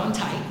 we hold on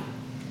tight.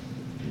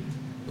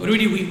 What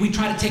do? We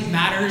try to take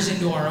matters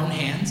into our own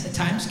hands at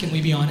times. Can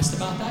we be honest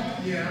about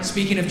that? Yeah.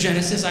 Speaking of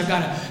Genesis, I've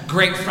got a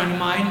great friend of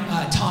mine,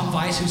 Tom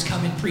Weiss, who's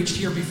come and preached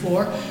here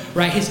before.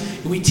 Right?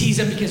 We tease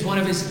him because one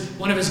of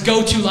his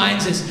go-to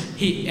lines is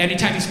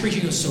anytime he's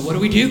preaching, he goes, "So what do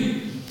we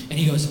do?" And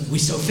he goes, "We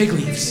sow fig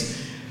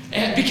leaves."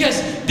 Because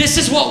this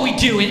is what we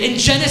do. In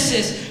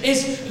Genesis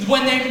is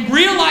when they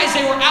realized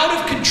they were out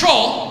of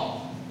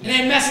control and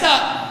they messed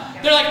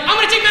up, they're like, I'm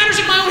going to take matters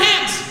in my own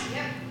hands.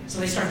 So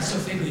they started to sow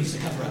fig leaves to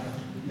cover up.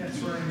 That's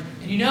right.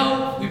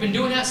 And we've been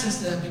doing that since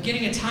the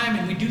beginning of time,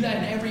 and we do that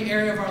in every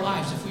area of our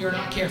lives if we are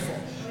not careful.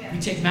 We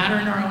take matter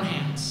in our own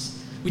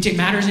hands. We take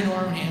matters into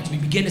our own hands. We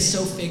begin to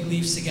sow fig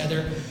leaves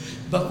together.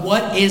 But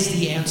what is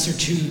the answer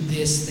to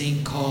this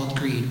thing called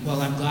greed? Well,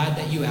 I'm glad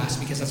that you asked,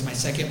 because that's my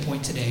second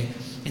point today.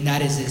 and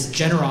that is this: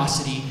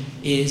 generosity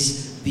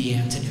is the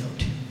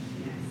antidote.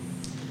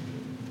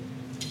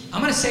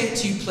 I'm going to say it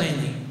to you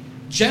plainly.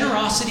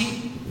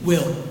 Generosity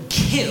will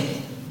kill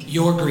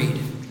your greed.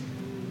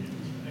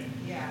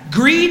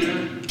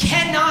 Greed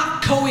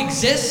cannot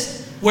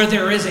coexist where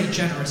there is a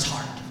generous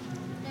heart.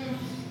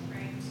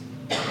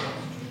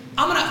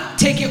 I'm going to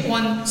take it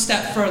one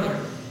step further.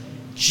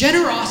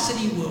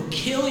 Generosity will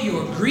kill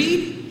your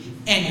greed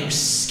and your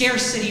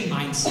scarcity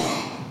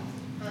mindset.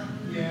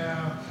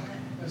 Yeah.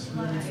 That's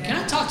really good. Can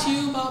I talk to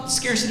you about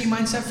scarcity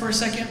mindset for a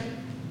second?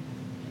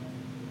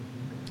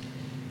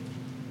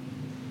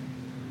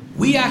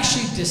 We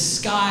actually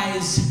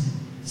disguise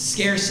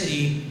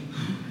scarcity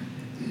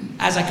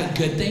as like a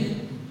good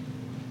thing.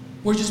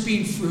 We're just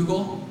being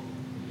frugal.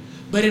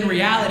 But in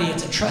reality,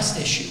 it's a trust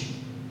issue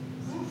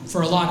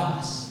for a lot of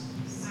us.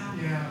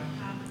 Yeah.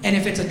 And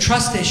if it's a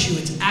trust issue,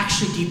 it's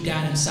actually deep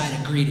down inside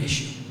a greed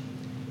issue.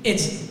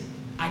 It's,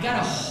 I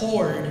gotta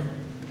hoard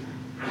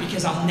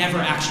because I'll never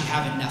actually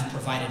have enough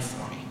provided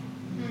for me.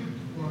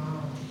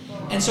 Wow.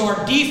 And so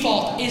our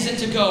default isn't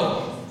to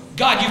go,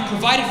 God, you've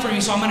provided for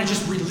me, so I'm gonna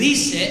just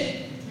release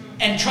it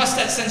and trust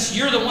that since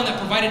you're the one that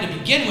provided to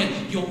begin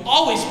with, you'll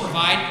always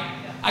provide.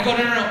 I go,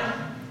 no.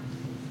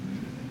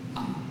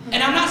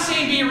 And I'm not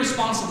saying be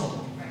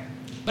irresponsible,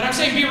 but I'm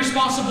saying be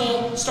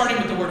responsible starting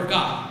with the Word of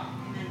God.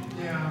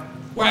 Yeah.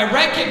 Where I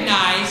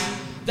recognize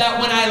that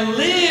when I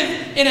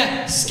live in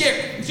a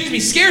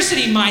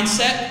scarcity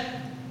mindset,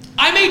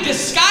 I may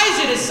disguise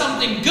it as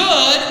something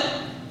good,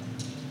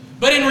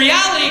 but in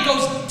reality it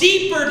goes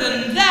deeper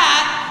than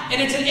that,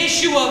 and it's an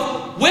issue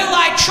of, will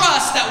I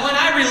trust that when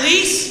I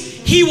release,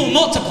 He will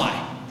multiply?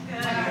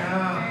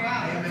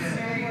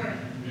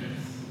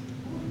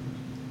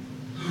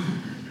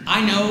 I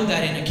know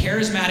that in a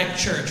charismatic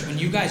church, when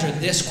you guys are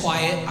this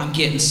quiet, I'm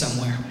getting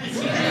somewhere.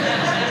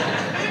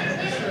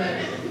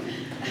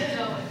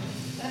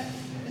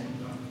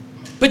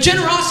 But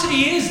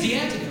generosity is the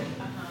antidote.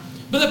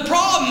 But the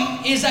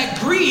problem is that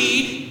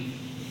greed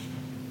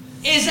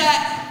is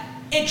that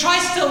it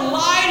tries to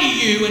lie to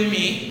you and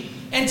me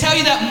and tell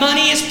you that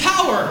money is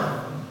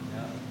power.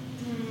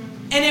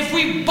 And if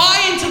we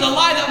buy into the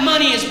lie that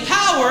money is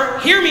power,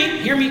 hear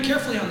me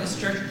carefully on this,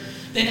 church,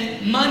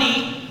 then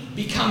money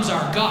becomes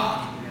our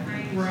God.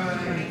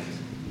 Right.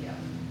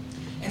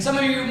 And some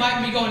of you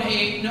might be going,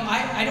 hey, no,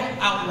 I don't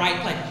outright,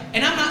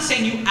 and I'm not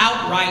saying you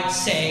outright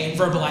say and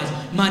verbalize,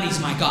 money's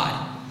my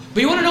God.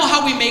 But you want to know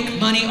how we make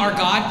money our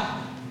God?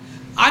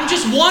 I'm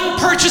just one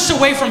purchase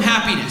away from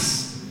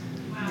happiness.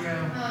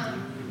 Yeah.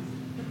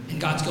 And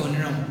God's going,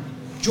 no,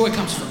 joy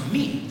comes from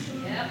me.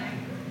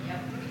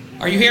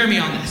 Are you hearing me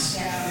on this?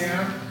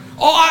 Yeah.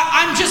 Oh,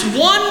 I'm just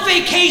one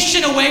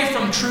vacation away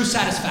from true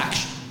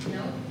satisfaction.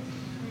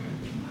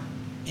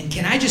 And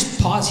can I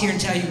just pause here and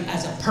tell you,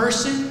 as a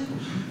person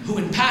who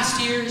in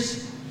past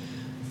years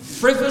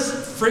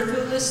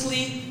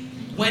frivolously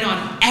went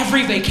on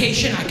every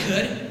vacation I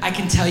could, I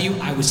can tell you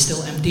I was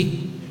still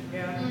empty.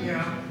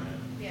 Yeah.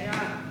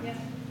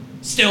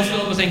 Still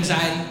filled with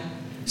anxiety.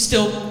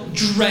 Still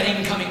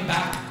dreading coming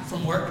back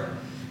from work.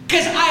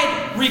 Because I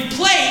had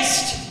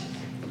replaced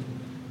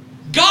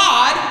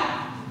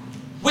God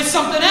with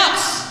something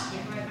else.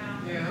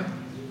 Yeah.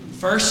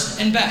 First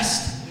and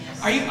best.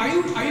 Are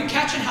you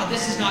catching how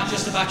this is not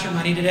just about your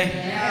money today?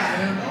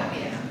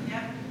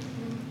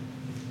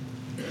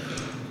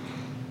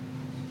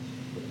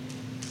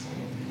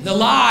 The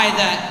lie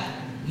that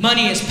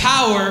money is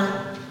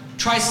power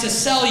tries to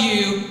sell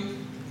you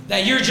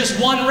that you're just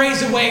one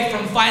raise away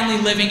from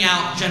finally living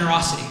out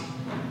generosity.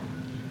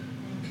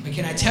 But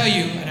can I tell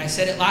you, and I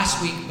said it last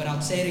week, but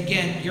I'll say it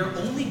again, you're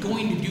only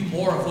going to do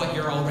more of what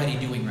you're already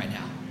doing right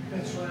now.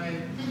 That's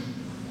right.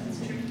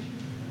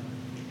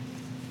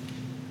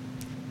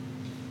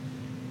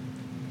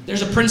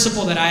 There's a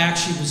principle that I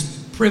actually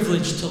was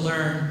privileged to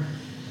learn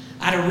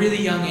at a really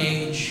young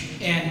age.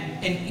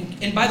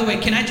 And by the way,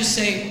 can I just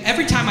say,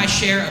 every time I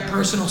share a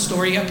personal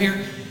story up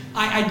here,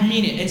 I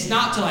mean it. It's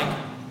not to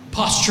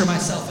posture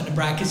myself and to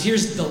brag, because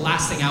here's the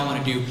last thing I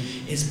want to do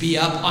is be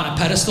up on a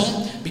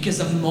pedestal, because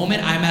the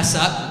moment I mess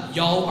up,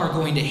 y'all are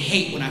going to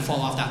hate when I fall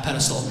off that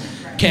pedestal.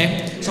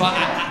 Okay? So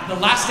the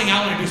last thing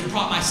I want to do is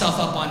prop myself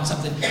up on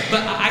something.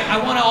 But I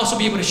want to also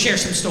be able to share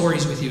some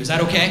stories with you. Is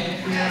that okay?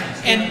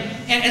 Yeah.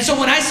 And so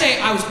when I say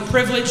I was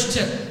privileged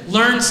to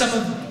learn some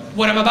of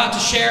what I'm about to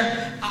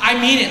share, I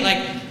mean it.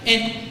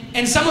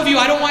 And some of you,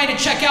 I don't want you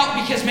to check out,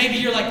 because maybe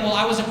you're like, well,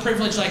 I wasn't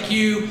privileged like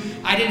you.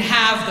 I didn't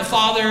have the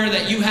father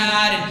that you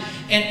had.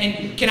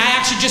 And can I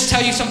actually just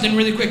tell you something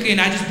really quickly? And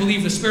I just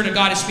believe the Spirit of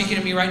God is speaking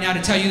to me right now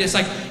to tell you this.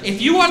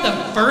 If you are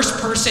the first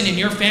person in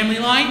your family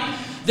line,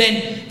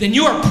 then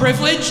you are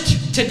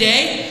privileged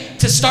today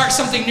to start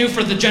something new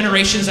for the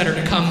generations that are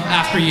to come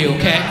after you,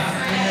 okay?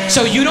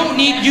 So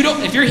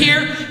if you're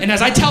here, and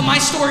as I tell my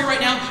story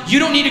right now, you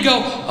don't need to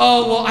go,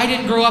 oh, well, I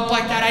didn't grow up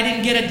like that. I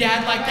didn't get a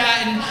dad like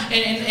that.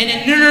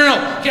 And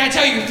no. Can I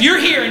tell you, if you're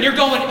here and you're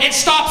going, it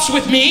stops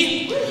with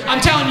me, I'm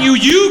telling you,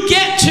 you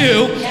get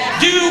to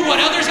do what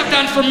others have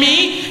done for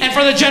me and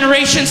for the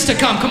generations to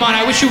come. Come on,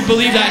 I wish you would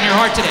believe that in your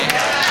heart today.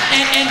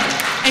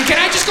 And can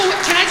I just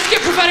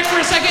get prophetic for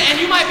a second? And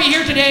you might be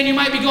here today and you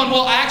might be going,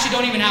 well, I actually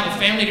don't even have a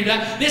family to do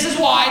that. This is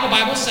why the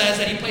Bible says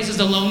that he places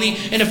the lonely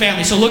in a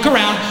family. So look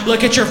around,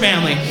 look at your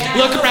family.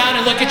 Look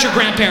around and look at your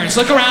grandparents.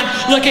 Look around,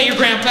 look at your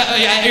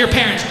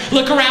parents.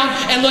 Look around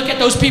and look at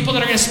those people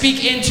that are going to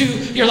speak into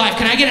your life.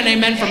 Can I get an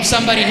amen from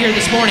somebody here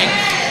this morning?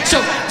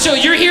 So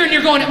you're here and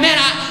you're going, man,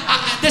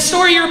 the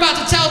story you're about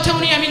to tell,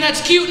 Tony, I mean,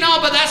 that's cute and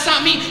all, but that's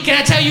not me. Can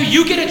I tell you,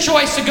 you get a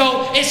choice to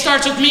go, it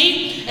starts with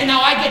me, and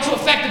now I get to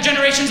affect the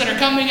generations that are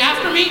coming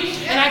after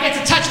me, and I get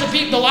to touch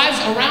the lives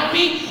around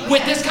me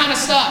with this kind of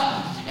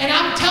stuff. And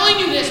I'm telling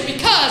you this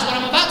because what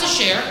I'm about to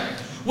share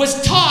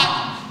was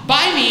taught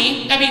by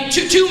me,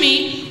 to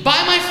me,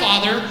 by my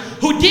father,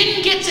 who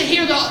didn't get to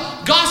hear the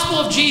gospel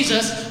of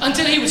Jesus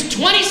until he was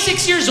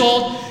 26 years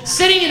old,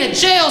 sitting in a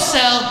jail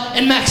cell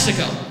in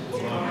Mexico.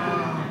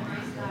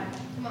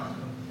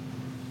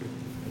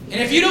 And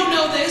if you don't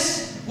know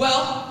this,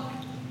 well,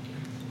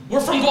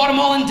 we're from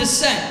Guatemalan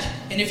descent.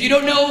 And if you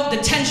don't know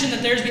the tension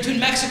that there's between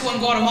Mexico and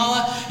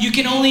Guatemala, you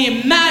can only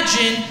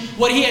imagine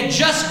what he had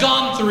just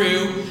gone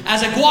through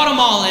as a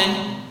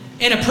Guatemalan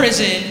in a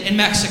prison in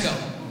Mexico.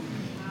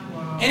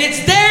 And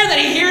it's there that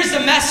he hears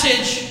the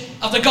message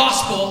of the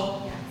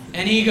gospel,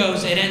 and he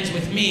goes, it ends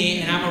with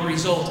me, and I'm a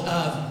result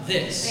of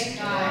this.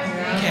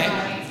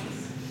 Okay.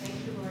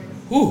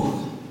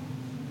 Ooh.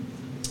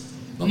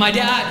 But my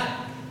dad,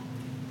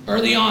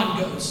 early on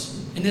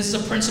goes, and this is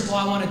a principle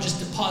I want to just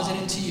deposit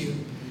into you.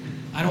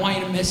 I don't want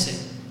you to miss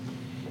it.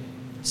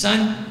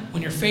 Son,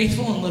 when you're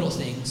faithful in little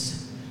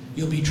things,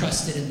 you'll be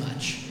trusted in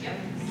much. Yep.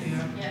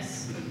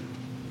 Yes.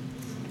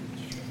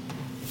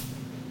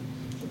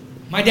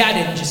 My dad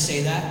didn't just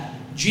say that.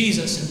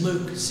 Jesus in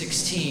Luke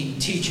 16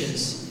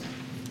 teaches,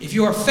 if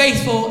you are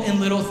faithful in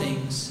little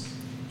things,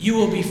 you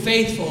will be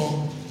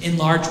faithful in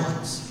large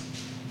ones.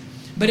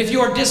 But if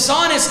you are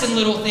dishonest in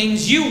little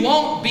things, you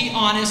won't be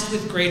honest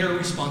with greater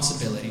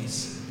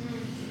responsibilities.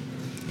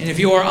 And if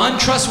you are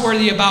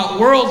untrustworthy about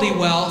worldly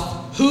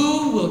wealth,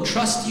 who will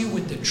trust you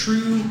with the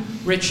true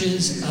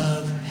riches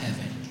of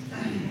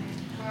heaven?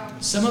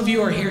 Some of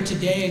you are here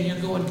today and you're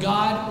going,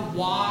 God,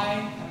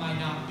 why am I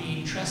not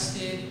being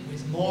trusted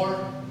with more?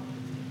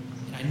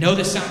 And I know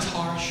this sounds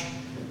harsh,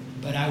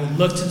 but I would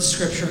look to the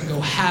scripture and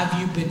go,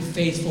 have you been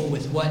faithful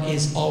with what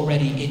is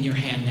already in your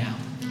hand now?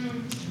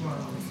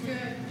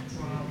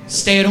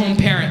 Stay-at-home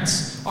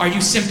parents, are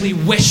you simply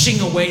wishing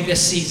away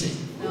this season?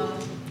 No.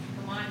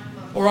 Come on.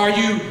 Or are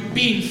you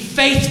being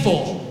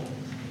faithful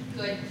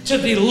to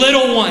the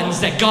little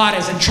ones that God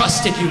has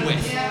entrusted you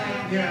with?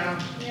 Yeah.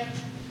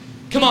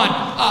 Come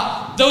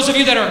on, those of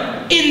you that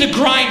are in the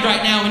grind right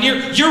now and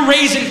you're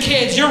raising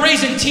kids, you're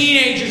raising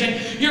teenagers, and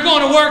you're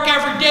going to work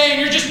every day and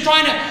you're just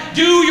trying to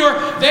do your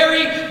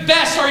very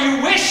best. Are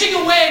you wishing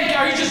away?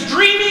 Are you just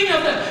dreaming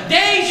of the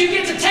days you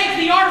get to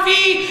take the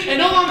RV and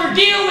no longer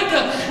deal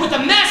with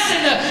the mess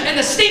and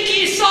the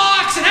stinky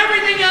socks and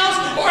everything else?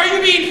 Or are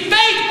you being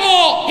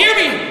faithful? Hear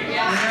me.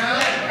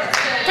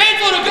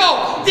 Faithful to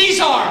go.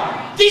 These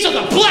are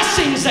the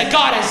blessings that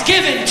God has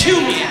given to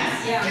me.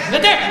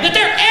 That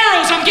they're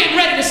arrows I'm getting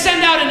ready to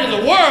send out into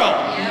the world.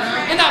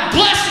 And that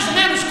blesses the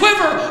man whose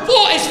quiver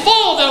is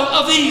full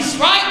of these,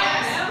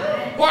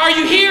 right? Or are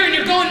you here and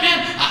you're going,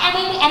 man,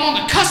 I'm on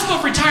the cusp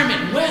of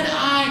retirement. When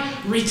I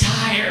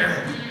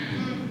retire.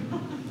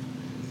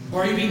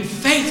 Or are you being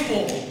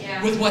faithful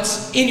with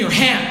what's in your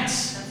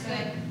hands?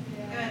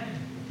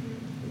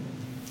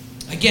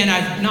 Again,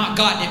 I've not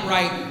gotten it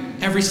right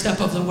every step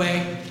of the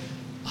way.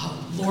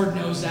 Lord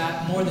knows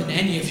that more than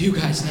any of you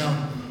guys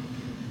know.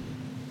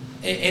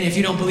 And if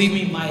you don't believe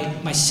me,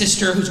 my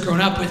sister who's grown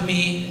up with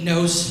me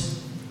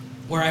knows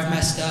where I've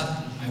messed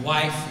up. My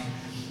wife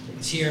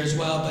is here as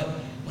well. But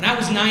when I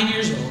was 9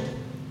 years old,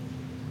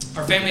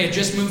 our family had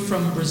just moved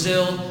from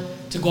Brazil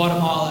to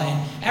Guatemala.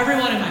 And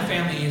everyone in my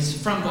family is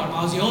from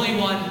Guatemala. I was the only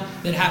one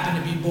that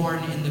happened to be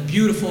born in the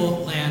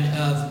beautiful land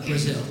of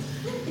Brazil.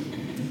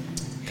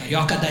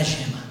 Carioca da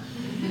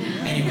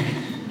Gema. Anyway,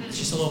 it's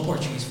just a little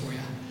Portuguese for you.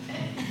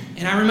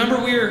 And I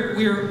remember we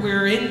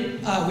were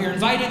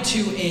invited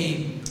to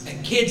a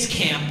kids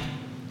camp.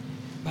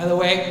 By the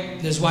way,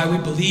 this is why we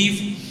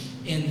believe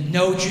in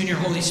no junior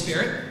Holy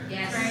Spirit.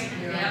 Yes. Right.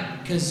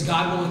 Yep. Because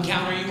God will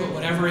encounter you at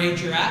whatever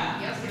age you're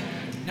at. Yep.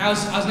 And I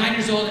was 9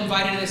 years old,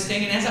 invited to this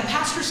thing, and as a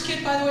pastor's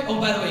kid, by the way,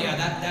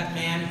 that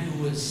man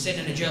who was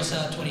sitting in a jail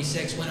cell at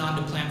 26 went on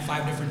to plant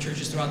 5 different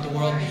churches throughout the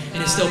world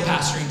and is still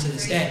pastoring to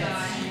this day.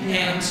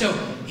 And so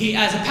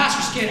as a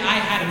pastor's kid, I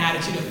had an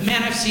attitude of,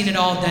 man, I've seen it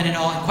all, done it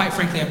all, and quite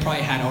frankly, I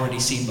probably had already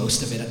seen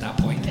most of it at that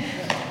point.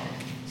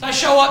 So I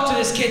show up to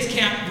this kids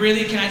camp,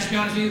 really, can I just be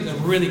honest with you, with a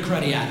really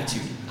cruddy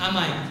attitude. I'm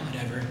like,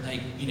 whatever,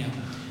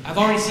 I've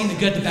already seen the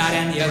good, the bad,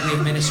 and the ugly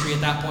of ministry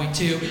at that point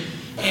too.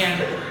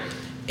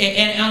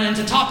 And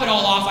to top it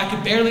all off, I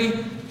could barely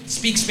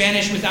speak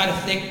Spanish without a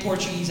thick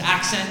Portuguese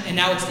accent, and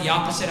now it's the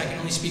opposite. I can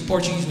only speak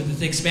Portuguese with a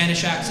thick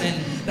Spanish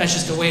accent. That's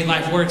just the way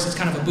life works. It's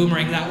kind of a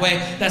boomerang that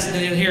way. That's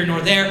neither here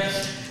nor there.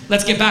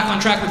 Let's get back on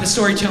track with the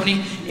story,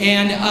 Tony.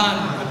 And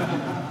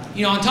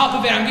on top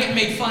of it, I'm getting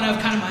made fun of,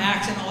 kind of my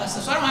accent and all that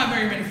stuff. So I don't have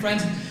very many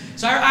friends.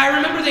 So I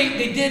remember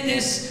they did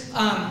this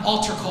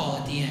altar call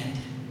at the end.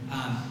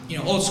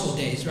 Old school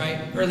days,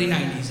 right? Early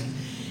 90s.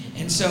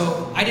 And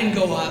so I didn't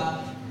go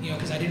up,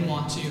 because I didn't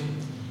want to.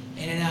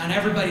 And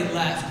everybody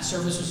left. The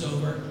service was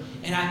over.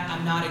 And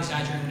I'm not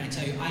exaggerating when I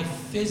tell you, I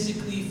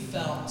physically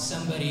felt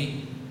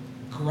somebody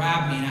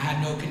grab me and I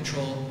had no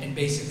control and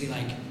basically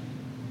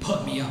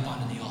put me up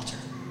onto the altar.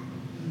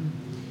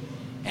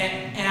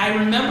 And I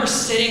remember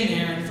sitting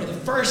there, and for the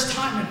first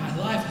time in my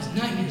life, I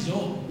was 9 years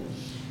old.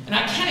 And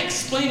I can't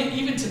explain it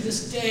even to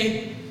this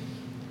day.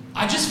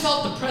 I just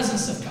felt the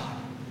presence of God.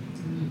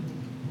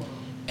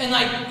 And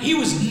he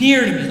was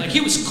near to me. He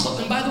was close.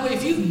 And by the way,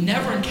 if you've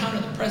never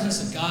encountered the presence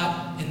of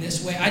God in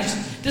this way,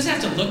 it doesn't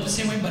have to look the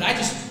same way, but I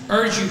just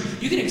urge you,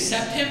 you can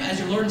accept him as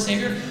your Lord and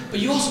Savior, but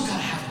you also got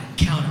to have an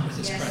encounter with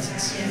his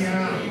presence.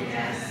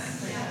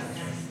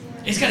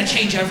 It's got to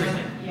change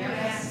everything.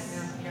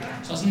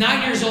 So I was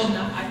 9 years old, and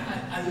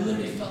I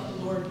literally felt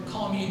the Lord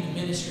call me into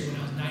ministry when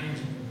I was 9 years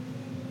old.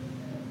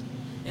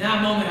 In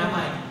that moment, I'm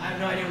like, I have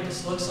no idea what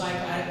this looks like.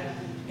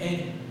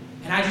 And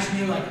I just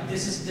knew,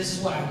 this is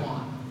what I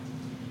want.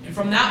 And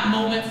from that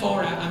moment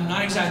forward, I'm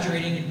not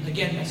exaggerating. And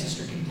again, my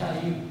sister can tell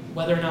you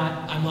whether or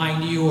not I'm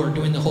lying to you or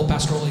doing the whole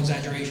pastoral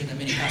exaggeration that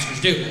many pastors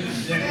do.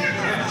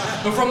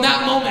 But from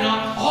that moment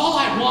on, all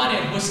I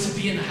wanted was to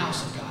be in the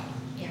house of God.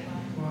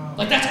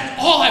 Wow. That's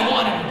all I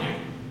wanted to do.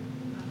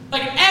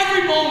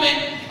 Every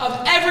moment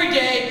of every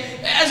day,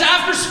 as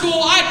after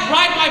school, I'd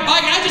ride my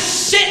bike and I'd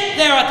just sit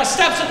there at the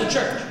steps of the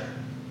church.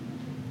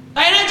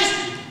 And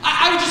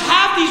I would just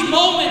have these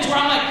moments where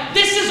I'm like,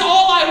 this is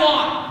all I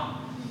want.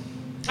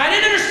 I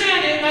didn't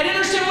understand it, and I didn't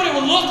understand what it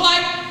would look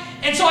like.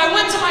 And so I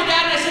went to my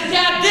dad and I said,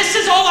 Dad, this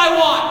is all I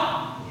want.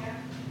 Yeah.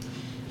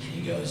 And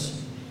he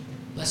goes,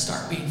 let's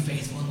start being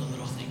faithful in the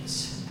little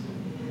things.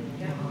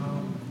 Yeah.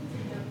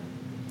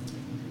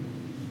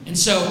 And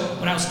so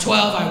when I was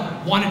 12,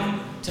 I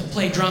wanted to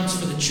play drums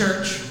for the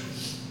church.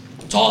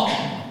 It's all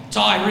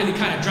I really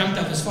kind of dreamt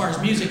of as far as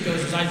music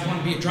goes, was I just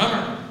wanted to be a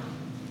drummer.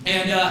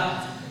 And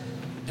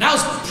I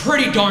was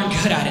pretty darn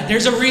good at it.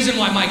 There's a reason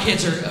why my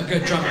kids are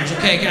good drummers,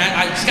 okay?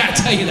 I just got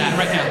to tell you that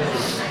right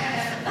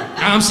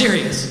now. I'm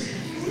serious.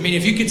 I mean,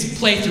 if you could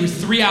play through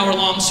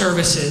 3-hour-long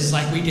services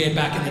like we did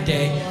back in the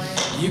day,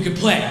 you could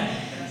play.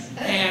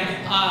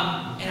 And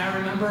I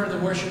remember the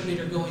worship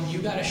leader going, you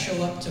got to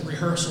show up to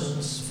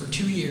rehearsals for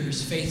 2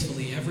 years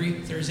faithfully every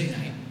Thursday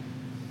night.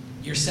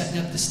 You're setting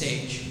up the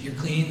stage. You're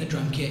cleaning the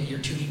drum kit. You're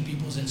tuning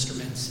people's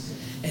instruments.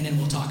 And then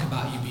we'll talk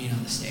about you being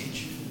on the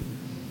stage.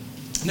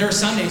 And there were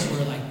Sundays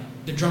where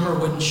the drummer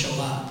wouldn't show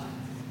up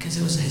because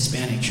it was a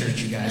Hispanic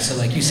church, you guys.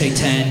 So you say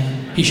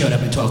 10, he showed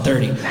up at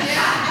 12:30.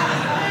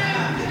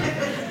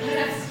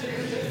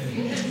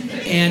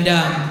 And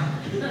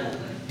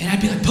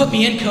I'd be like, put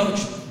me in, coach.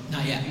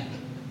 Not yet.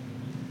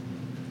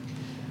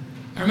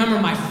 I remember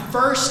my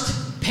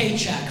first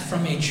paycheck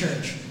from a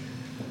church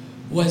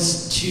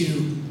was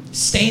to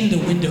stain the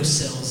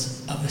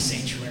windowsills of the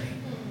sanctuary.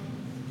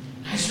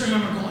 I just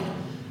remember going,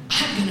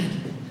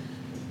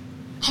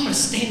 I'm going to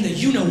stain the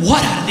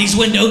you-know-what out of these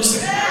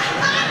windows.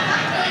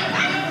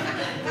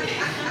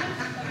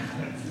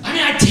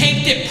 I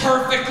taped it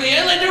perfectly.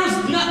 And there was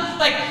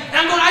not, and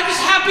I'm going, I'm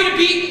just happy to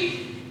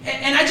be,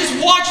 and I just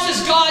watched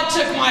as God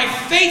took my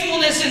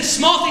faithfulness in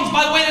small things.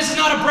 By the way, this is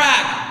not a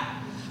brag.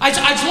 I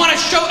just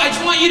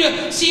want you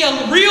to see a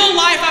real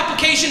life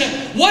application of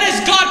what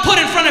has God put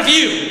in front of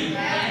you.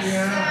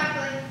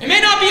 It may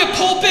not be a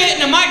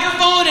pulpit and a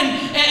microphone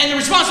and the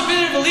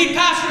responsibility of a lead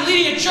pastor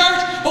leading a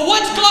church, but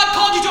what's God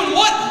called you to and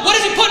what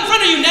does he put in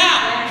front of you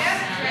now?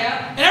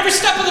 And every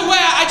step of the way,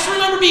 I just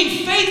remember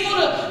being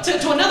faithful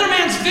to another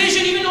man's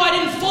vision, even though I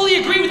didn't fully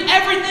agree with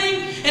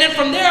everything. And then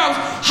from there, I was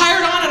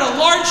hired on at a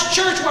large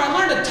church where I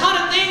learned a ton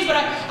of things, but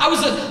I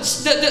was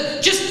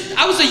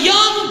a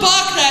young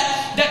buck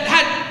that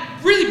had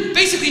really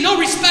basically no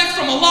respect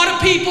from a lot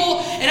of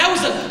people, and I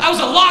was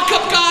a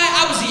lockup guy,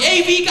 I was the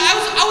AV guy,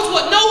 I was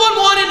what no one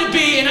wanted to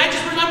be, and I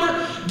just remember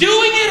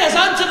doing it as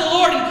unto the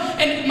Lord,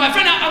 and my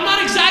friend, I'm not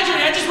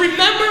exaggerating, I just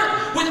remember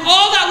with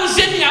all that was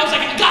in me, I was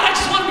like, God, I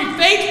just want to be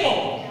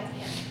faithful.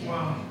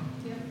 Wow.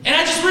 And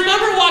I just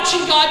remember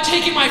watching God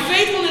taking my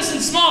faithfulness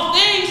in small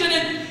things, and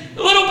then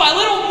little by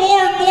little,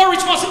 more and more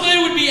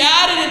responsibility would be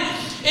added,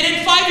 and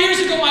then 5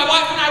 years ago, my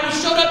wife and I, we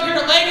showed up here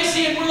at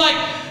Legacy, and we're like,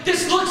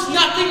 this looks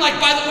nothing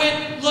like, by the way,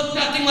 it looked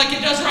nothing like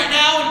it does right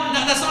now,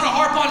 and that's not a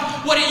harp on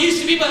what it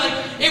used to be, but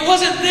it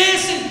wasn't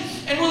this,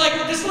 and we're like,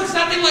 this looks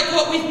nothing like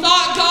what we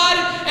thought, God,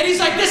 and he's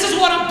like, this is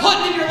what I'm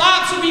putting in your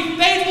lap, so be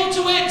faithful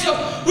to it. So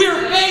we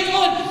were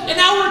faithful, and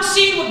now we're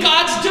seeing what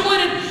God's doing,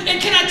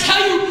 and can I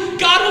tell you,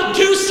 God will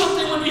do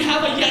something when we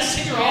have a yes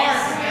in your heart.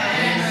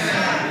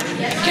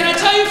 Can I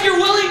tell you, if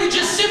you're willing to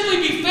just simply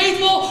be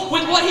faithful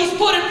with what he's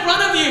put in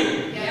front of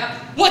you?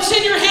 What's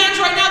in your hands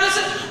right now?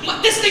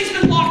 This thing's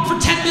been locked for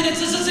 10 minutes.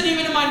 This isn't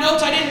even in my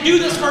notes. I didn't do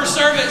this first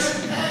service.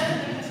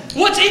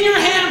 What's in your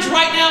hands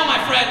right now,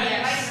 my friend?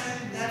 Yes.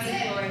 That's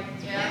it, Lord.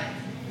 Yeah.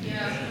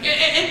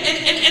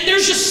 And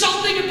there's just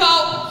something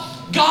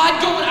about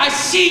God going, I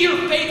see your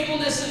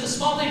faithfulness in the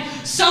small thing.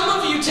 Some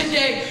of you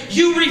today,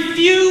 you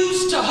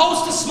refuse to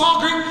host a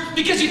small group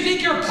because you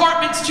think your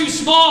apartment's too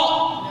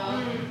small.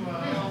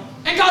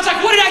 And God's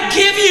like, what did I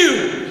give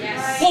you?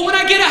 Yes. Well, when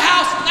I get a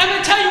house, I'm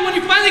going to tell you, when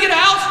you finally get a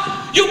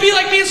house, you'll be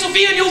like me and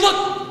Sophia, and you'll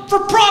look for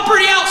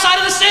property outside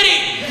of the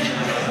city.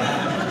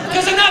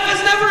 Because enough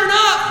is never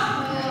enough.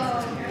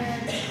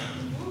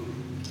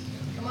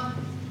 Come on.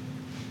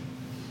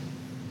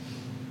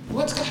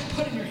 What's God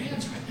put in your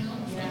hands right now?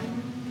 Yeah.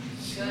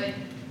 Good.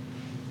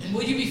 And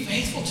will you be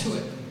faithful to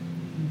it?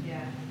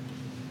 Yeah.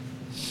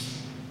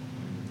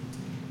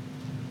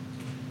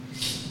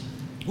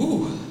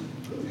 Ooh.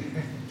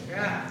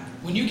 Yeah.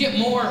 When you get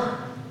more,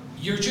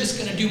 you're just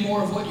going to do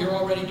more of what you're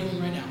already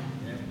doing right now.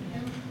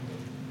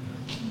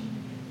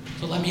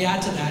 So let me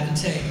add to that and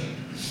say,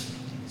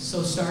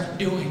 so start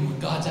doing what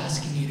God's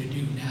asking you to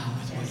do now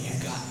with what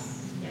you've got.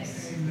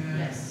 Yes. Amen.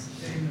 Yes.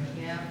 Amen.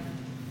 Yeah.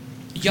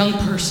 Young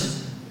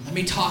person, let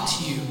me talk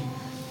to you.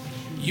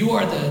 You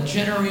are the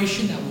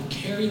generation that will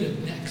carry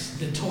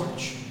the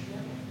torch.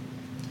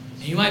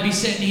 And you might be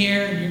sitting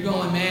here and you're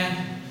going,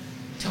 man,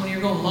 Tony,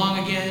 you're going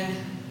long again.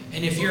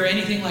 And if you're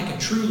anything like a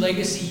true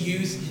legacy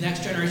youth,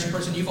 next generation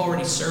person, you've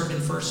already served in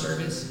first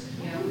service.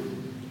 Yeah.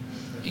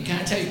 And can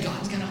I tell you,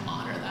 God's going to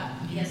honor that.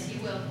 Yes, He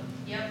will.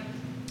 Yep.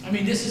 I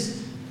mean, this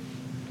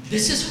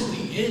is who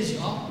He is,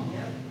 y'all.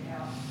 Yep.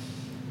 Yeah.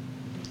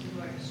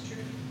 Your word is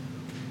true.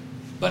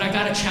 But I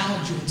got to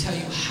challenge you and tell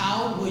you,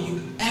 how will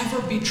you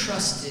ever be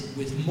trusted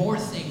with more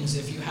things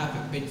if you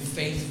haven't been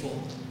faithful,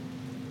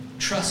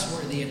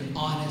 trustworthy, and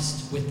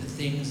honest with the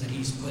things that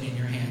He's put in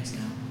your hands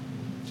now?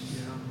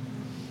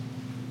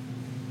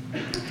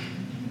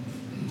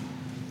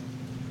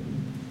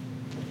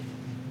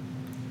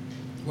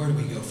 Where do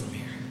we go from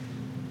here?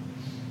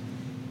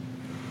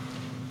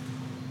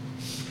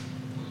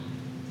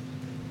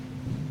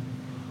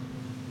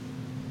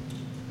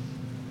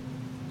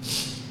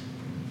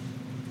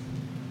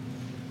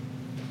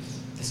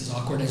 This is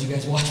awkward as you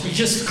guys watch me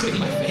just clean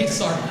my face.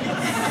 Sorry. It's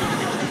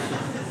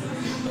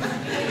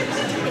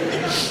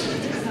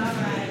all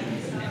right.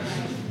 It's all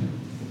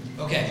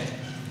right. Okay.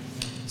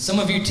 Some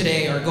of you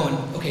today are going,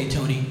 okay,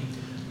 Tony,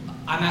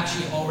 I'm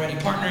actually already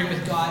partnering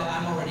with God.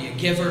 I'm already a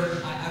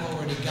giver. I've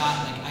already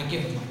got, I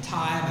give Him my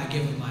time. I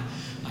give Him my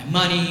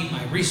money,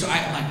 my resource.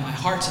 My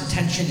heart's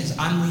intention is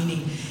I'm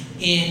leaning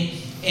in,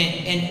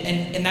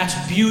 and that's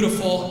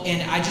beautiful.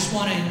 And I just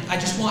want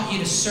you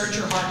to search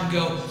your heart and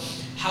go,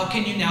 how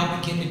can you now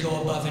begin to go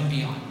above and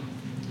beyond?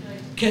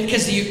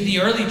 Because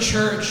the early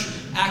church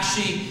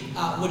actually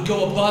would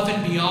go above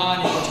and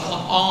beyond, and it was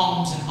called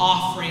alms and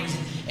offerings.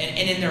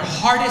 And in their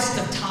hardest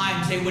of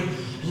times, they would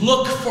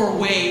look for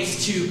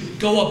ways to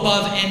go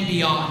above and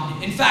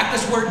beyond. In fact,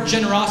 this word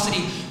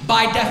generosity,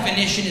 by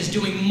definition, is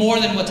doing more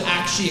than what's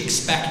actually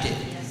expected.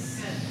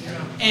 Yes.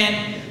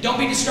 And don't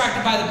be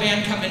distracted by the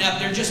band coming up.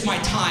 They're just my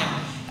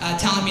time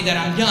telling me that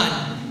I'm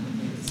done.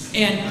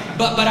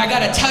 But I got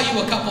to tell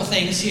you a couple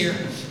things here.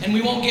 And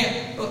we won't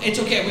get, it's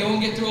okay, we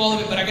won't get through all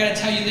of it, but I got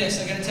to tell you this.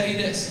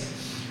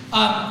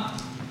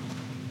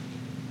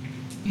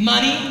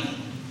 Money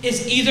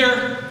is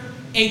either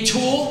a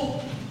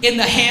tool in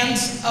the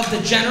hands of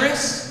the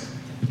generous,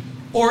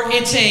 or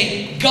it's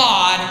a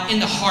God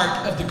in the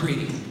heart of the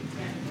greedy.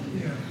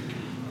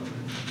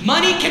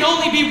 Money can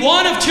only be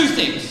one of two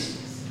things.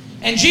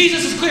 And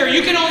Jesus is clear,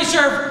 you can only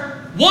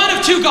serve one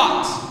of two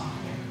gods.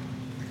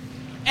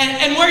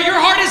 And where your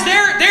heart is,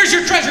 there's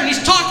your treasure. And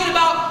He's talking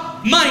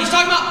about money. He's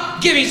talking about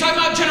giving. He's talking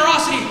about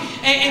generosity.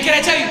 And can I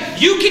tell you,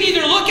 you can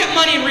either look at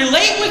money and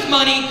relate with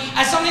money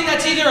as something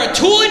that's either a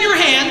tool in your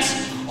hands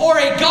or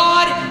a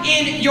God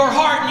in your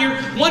heart. And you're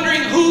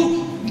wondering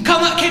who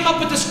came up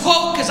with this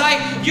quote, because I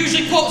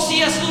usually quote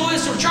C.S.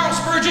 Lewis or Charles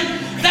Spurgeon.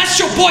 That's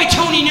your boy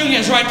Tony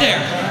Núñez right there.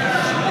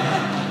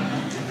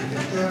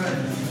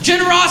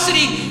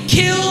 Generosity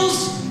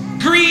kills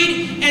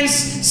greed and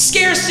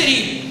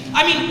scarcity.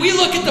 I mean, we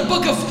look at the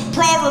book of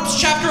Proverbs,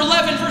 chapter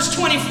 11, verse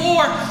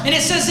 24, and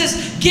it says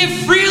this: give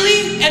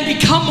freely and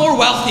become more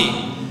wealthy.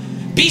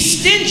 Be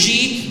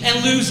stingy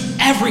and lose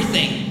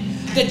everything.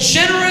 The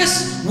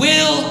generous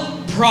will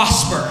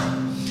prosper.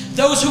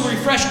 Those who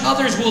refresh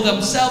others will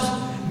themselves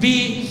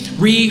be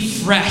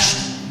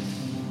refreshed.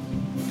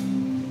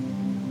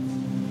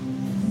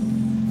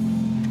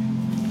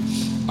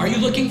 Are you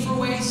looking for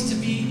ways to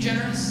be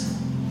generous?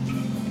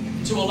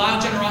 To allow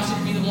generosity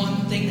to be the one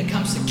thing that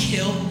comes to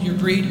kill your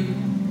greed?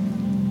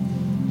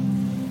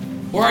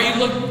 Or are you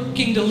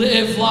looking to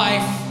live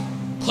life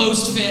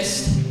closed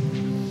fist,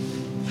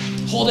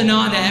 holding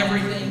on to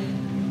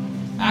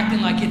everything,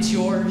 acting like it's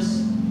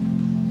yours?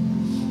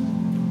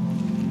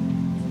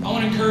 I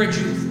want to encourage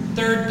you.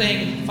 Third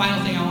thing,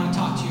 final thing I want to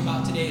talk to you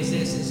about today is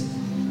this: is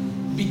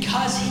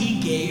because He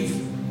gave,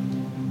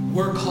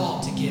 we're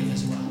called to give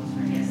as well.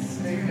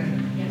 Yes.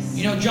 Yes.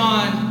 You know,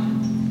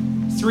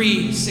 John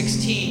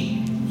 3:16.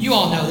 You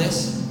all know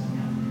this,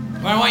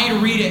 but I want you to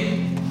read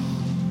it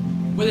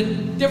with a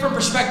different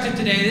perspective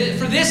today.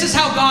 For this is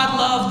how God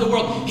loved the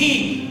world.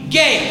 He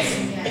gave.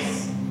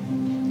 Yes.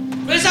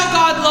 For this is how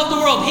God loved the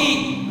world.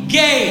 He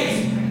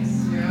gave.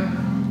 Yeah.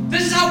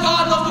 This is how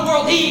God loved the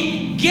world.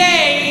 He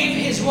gave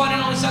his one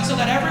and only Son so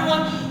that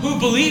everyone who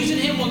believes in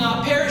him will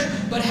not perish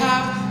but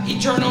have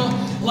eternal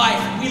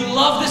life. We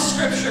love this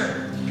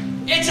scripture.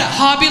 It's at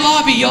Hobby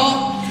Lobby,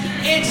 y'all.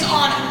 It's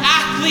on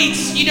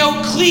athletes,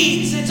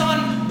 cleats. It's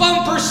on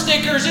bumper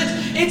stickers.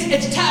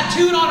 It's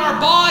tattooed on our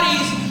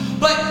bodies.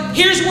 But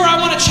here's where I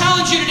want to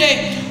challenge you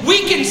today.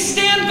 We can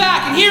stand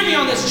back, and hear me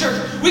on this, church.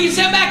 We can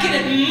stand back and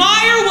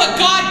admire what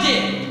God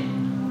did.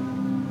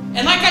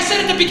 And like I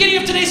said at the beginning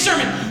of today's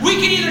sermon, we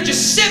can either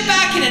just sit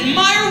back and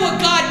admire what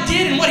God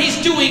did and what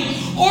he's doing,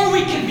 or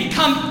we can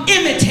become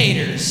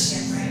imitators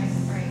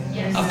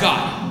Yes. of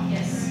God.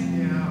 Yes.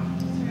 Yeah.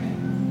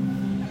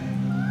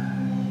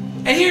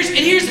 And here's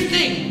the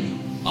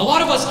thing. A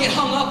lot of us get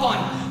hung up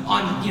on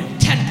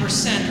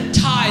 10% or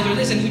tithe or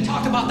this, and we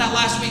talked about that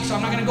last week, so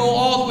I'm not going to go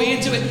all the way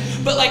into it.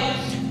 But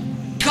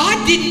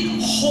God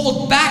didn't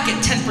hold back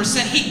at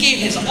 10%. He gave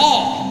his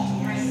all.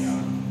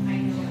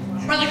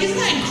 Right? Isn't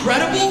that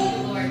incredible?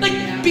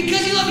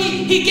 Because he loved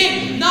me, he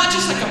gave not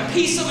just a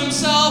piece of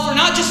himself, or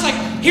not just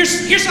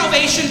here's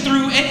salvation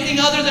through anything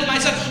other than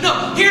myself.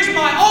 No, here's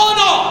my all in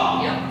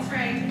all. Yep, that's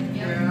right.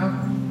 Yep.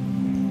 Yeah.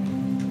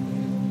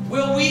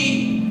 Will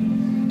we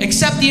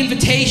accept the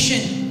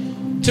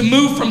invitation to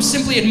move from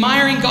simply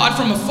admiring God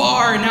from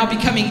afar and now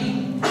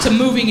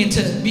moving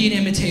into being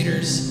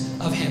imitators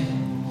of him?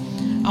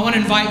 I want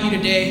to invite you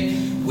today,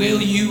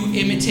 will you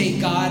imitate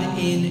God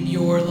in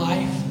your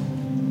life?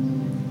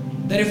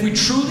 That if we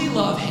truly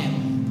love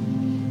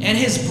him and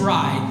his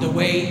bride the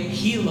way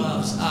he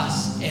loves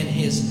us and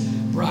his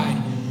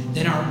bride,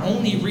 then our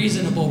only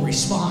reasonable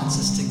response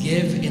is to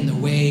give in the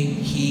way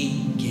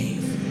he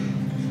gave.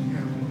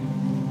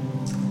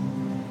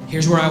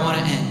 Here's where I want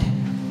to end,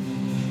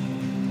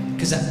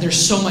 because there's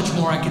so much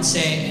more I could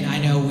say, and I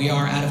know we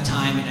are out of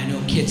time, and I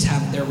know kids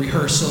have their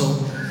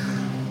rehearsal,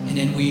 and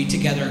then we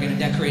together are going to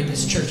decorate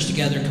this church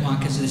together. Come on,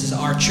 because this is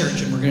our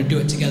church, and we're going to do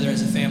it together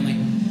as a family.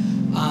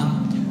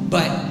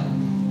 But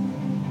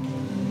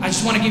I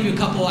just want to give you a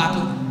couple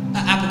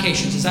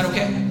applications. Is that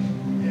okay?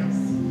 Yes.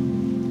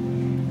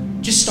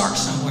 Just start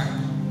somewhere.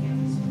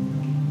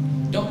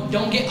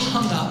 Don't get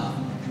hung up.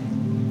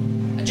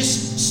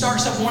 Just start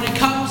somewhere. When it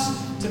comes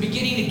to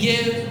beginning to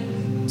give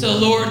to the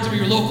Lord through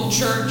your local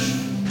church,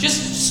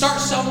 just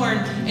start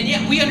somewhere. And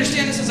yet we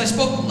understand this, as I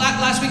spoke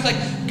last week,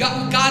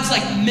 God's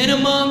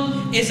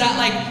minimum is that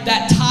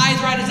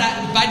tithe, right? Is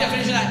that by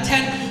definition that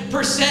 10%,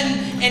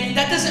 and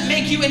that doesn't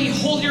make you any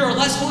holier or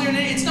less holier.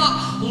 It's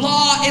not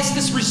law, it's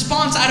this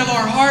response out of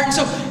our heart. And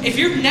so if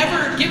you've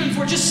never given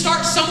before, just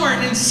start somewhere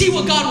and see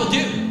what God will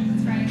do.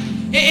 That's right.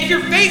 If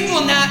you're faithful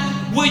in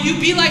that, will you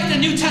be like the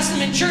New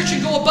Testament church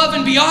and go above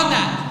and beyond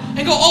that?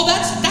 And go, oh,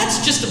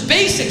 that's just the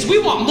basics. We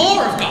want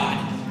more of God.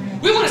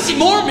 We want to see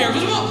more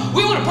miracles.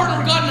 We want to partner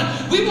with God.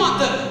 And we want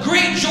the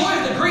great joy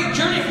of the great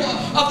journey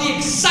of the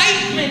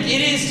excitement it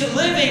is to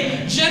live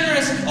a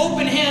generous,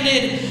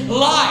 open-handed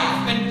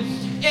life. And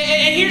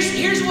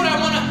here's what I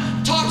want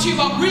to talk to you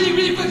about really,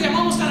 really quickly. I'm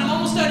almost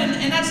done.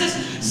 And that's this.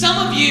 Some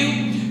of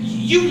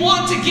you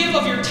want to give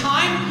of your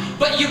time,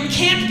 but you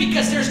can't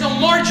because there's no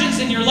margins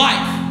in your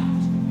life.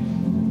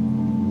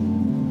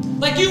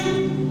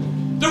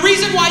 The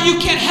reason why you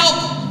can't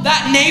help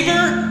that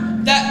neighbor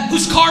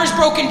whose car is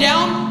broken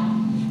down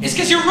is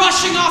because you're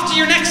rushing off to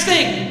your next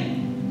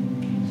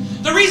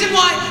thing. The reason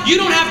why you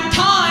don't have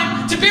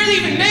time to barely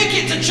even make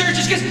it to church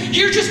is because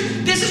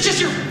this is just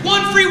your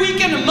one free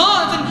weekend a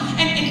month.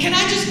 And can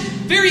I just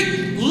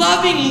very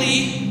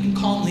lovingly and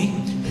calmly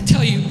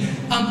tell you,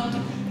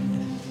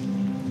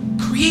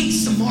 create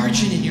some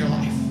margin in your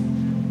life.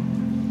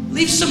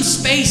 Leave some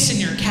space in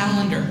your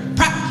calendar.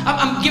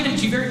 I'm giving it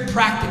to you very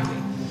practically.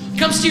 It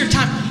comes to your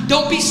time.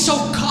 Don't be so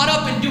caught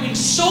up in doing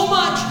so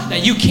much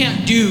that you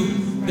can't do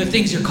the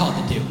things you're called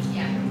to do.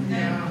 Yeah.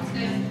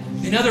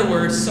 In other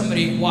words,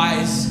 somebody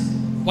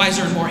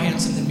wiser and more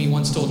handsome than me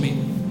once told me,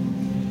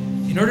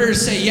 in order to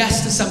say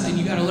yes to something,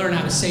 you got to learn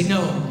how to say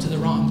no to the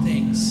wrong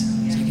things,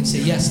 so you can say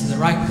yes to the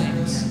right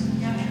things.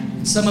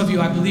 And some of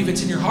you, I believe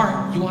it's in your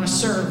heart. You want to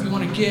serve. You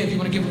want to give. You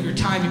want to give of your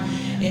time.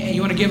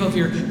 You want to give of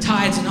your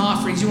tithes and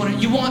offerings. You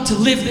want to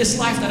live this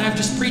life that I've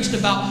just preached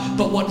about.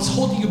 But what's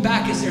holding you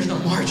back is there's no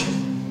margin.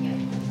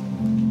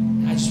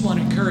 And I just want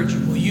to encourage you.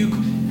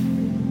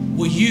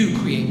 Will you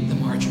create the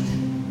margin?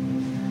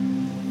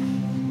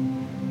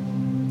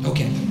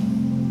 Okay,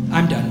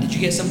 I'm done. Did you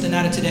get something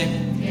out of today?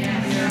 Okay.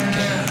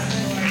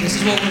 This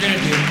is what we're going to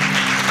do.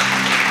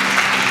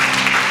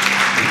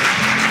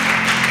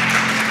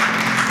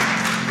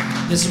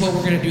 This is what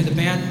we're going to do. The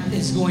band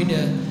is going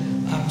to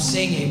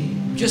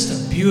sing just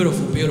a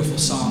beautiful, beautiful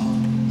song.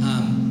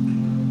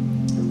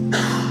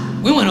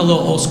 We went a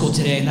little old school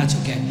today, and that's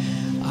okay.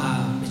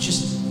 It's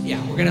just,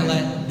 we're going to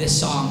let this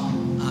song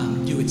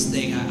do its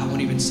thing. I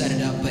won't even set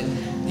it up, but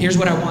here's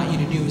what I want you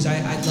to do is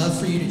I'd love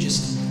for you to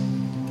just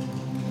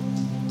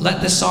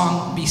let this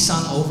song be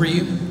sung over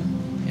you.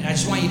 And I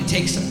just want you to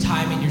take some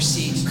time in your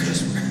seats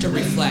just to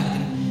reflect.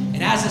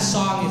 And as the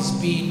song is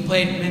being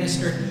played and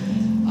ministered,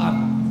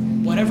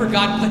 whatever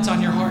God puts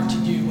on your heart to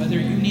do, whether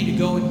you need to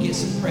go and get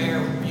some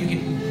prayer, you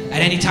can,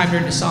 at any time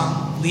during the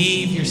song,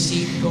 leave your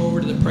seat and go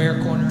over to the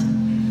prayer corner.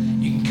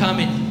 You can come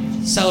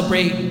and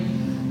celebrate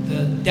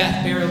the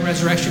death, burial, and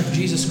resurrection of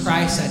Jesus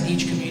Christ at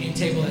each communion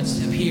table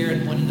that's up here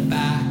and one in the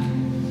back.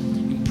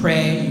 You can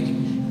pray. You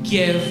can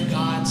give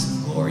God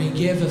some glory.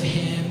 Give of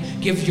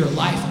Him. Give your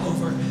life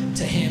over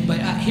to Him. But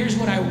here's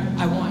what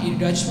I want you to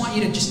do. I just want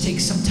you to just take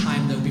some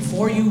time, though,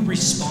 before you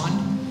respond.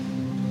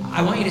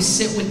 I want you to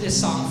sit with this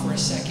song for a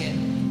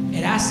second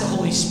and ask the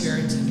Holy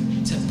Spirit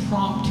to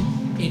prompt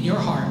in your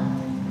heart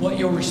what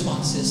your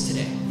response is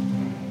today.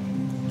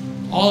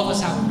 All of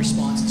us have a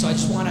response. And so I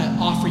just want to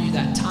offer you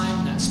that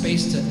time, that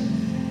space to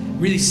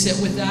really sit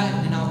with that.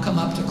 And then I'll come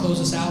up to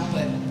close us out.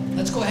 But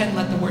let's go ahead and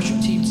let the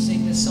worship team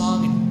sing this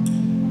song.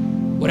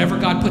 And whatever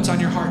God puts on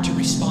your heart to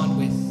respond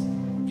with,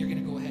 you're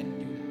going to go ahead and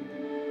do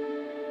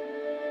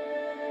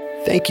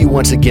that. Thank you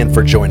once again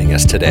for joining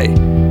us today.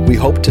 We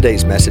hope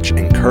today's message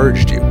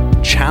encouraged you,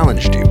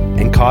 challenged you,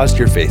 and caused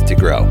your faith to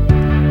grow.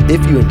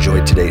 If you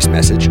enjoyed today's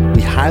message,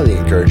 we highly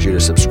encourage you to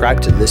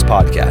subscribe to this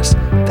podcast.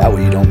 That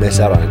way you don't miss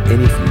out on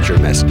any future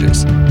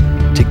messages.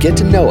 To get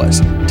to know us,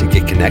 to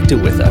get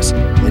connected with us,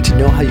 and to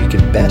know how you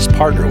can best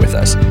partner with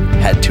us,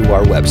 head to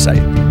our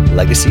website,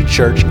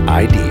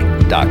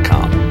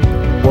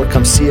 legacychurchid.com, or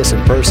come see us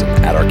in person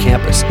at our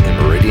campus in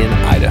Meridian,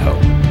 Idaho.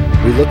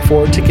 We look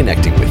forward to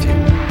connecting with you.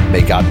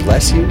 May God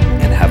bless you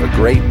and have a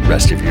great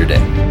rest of your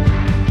day.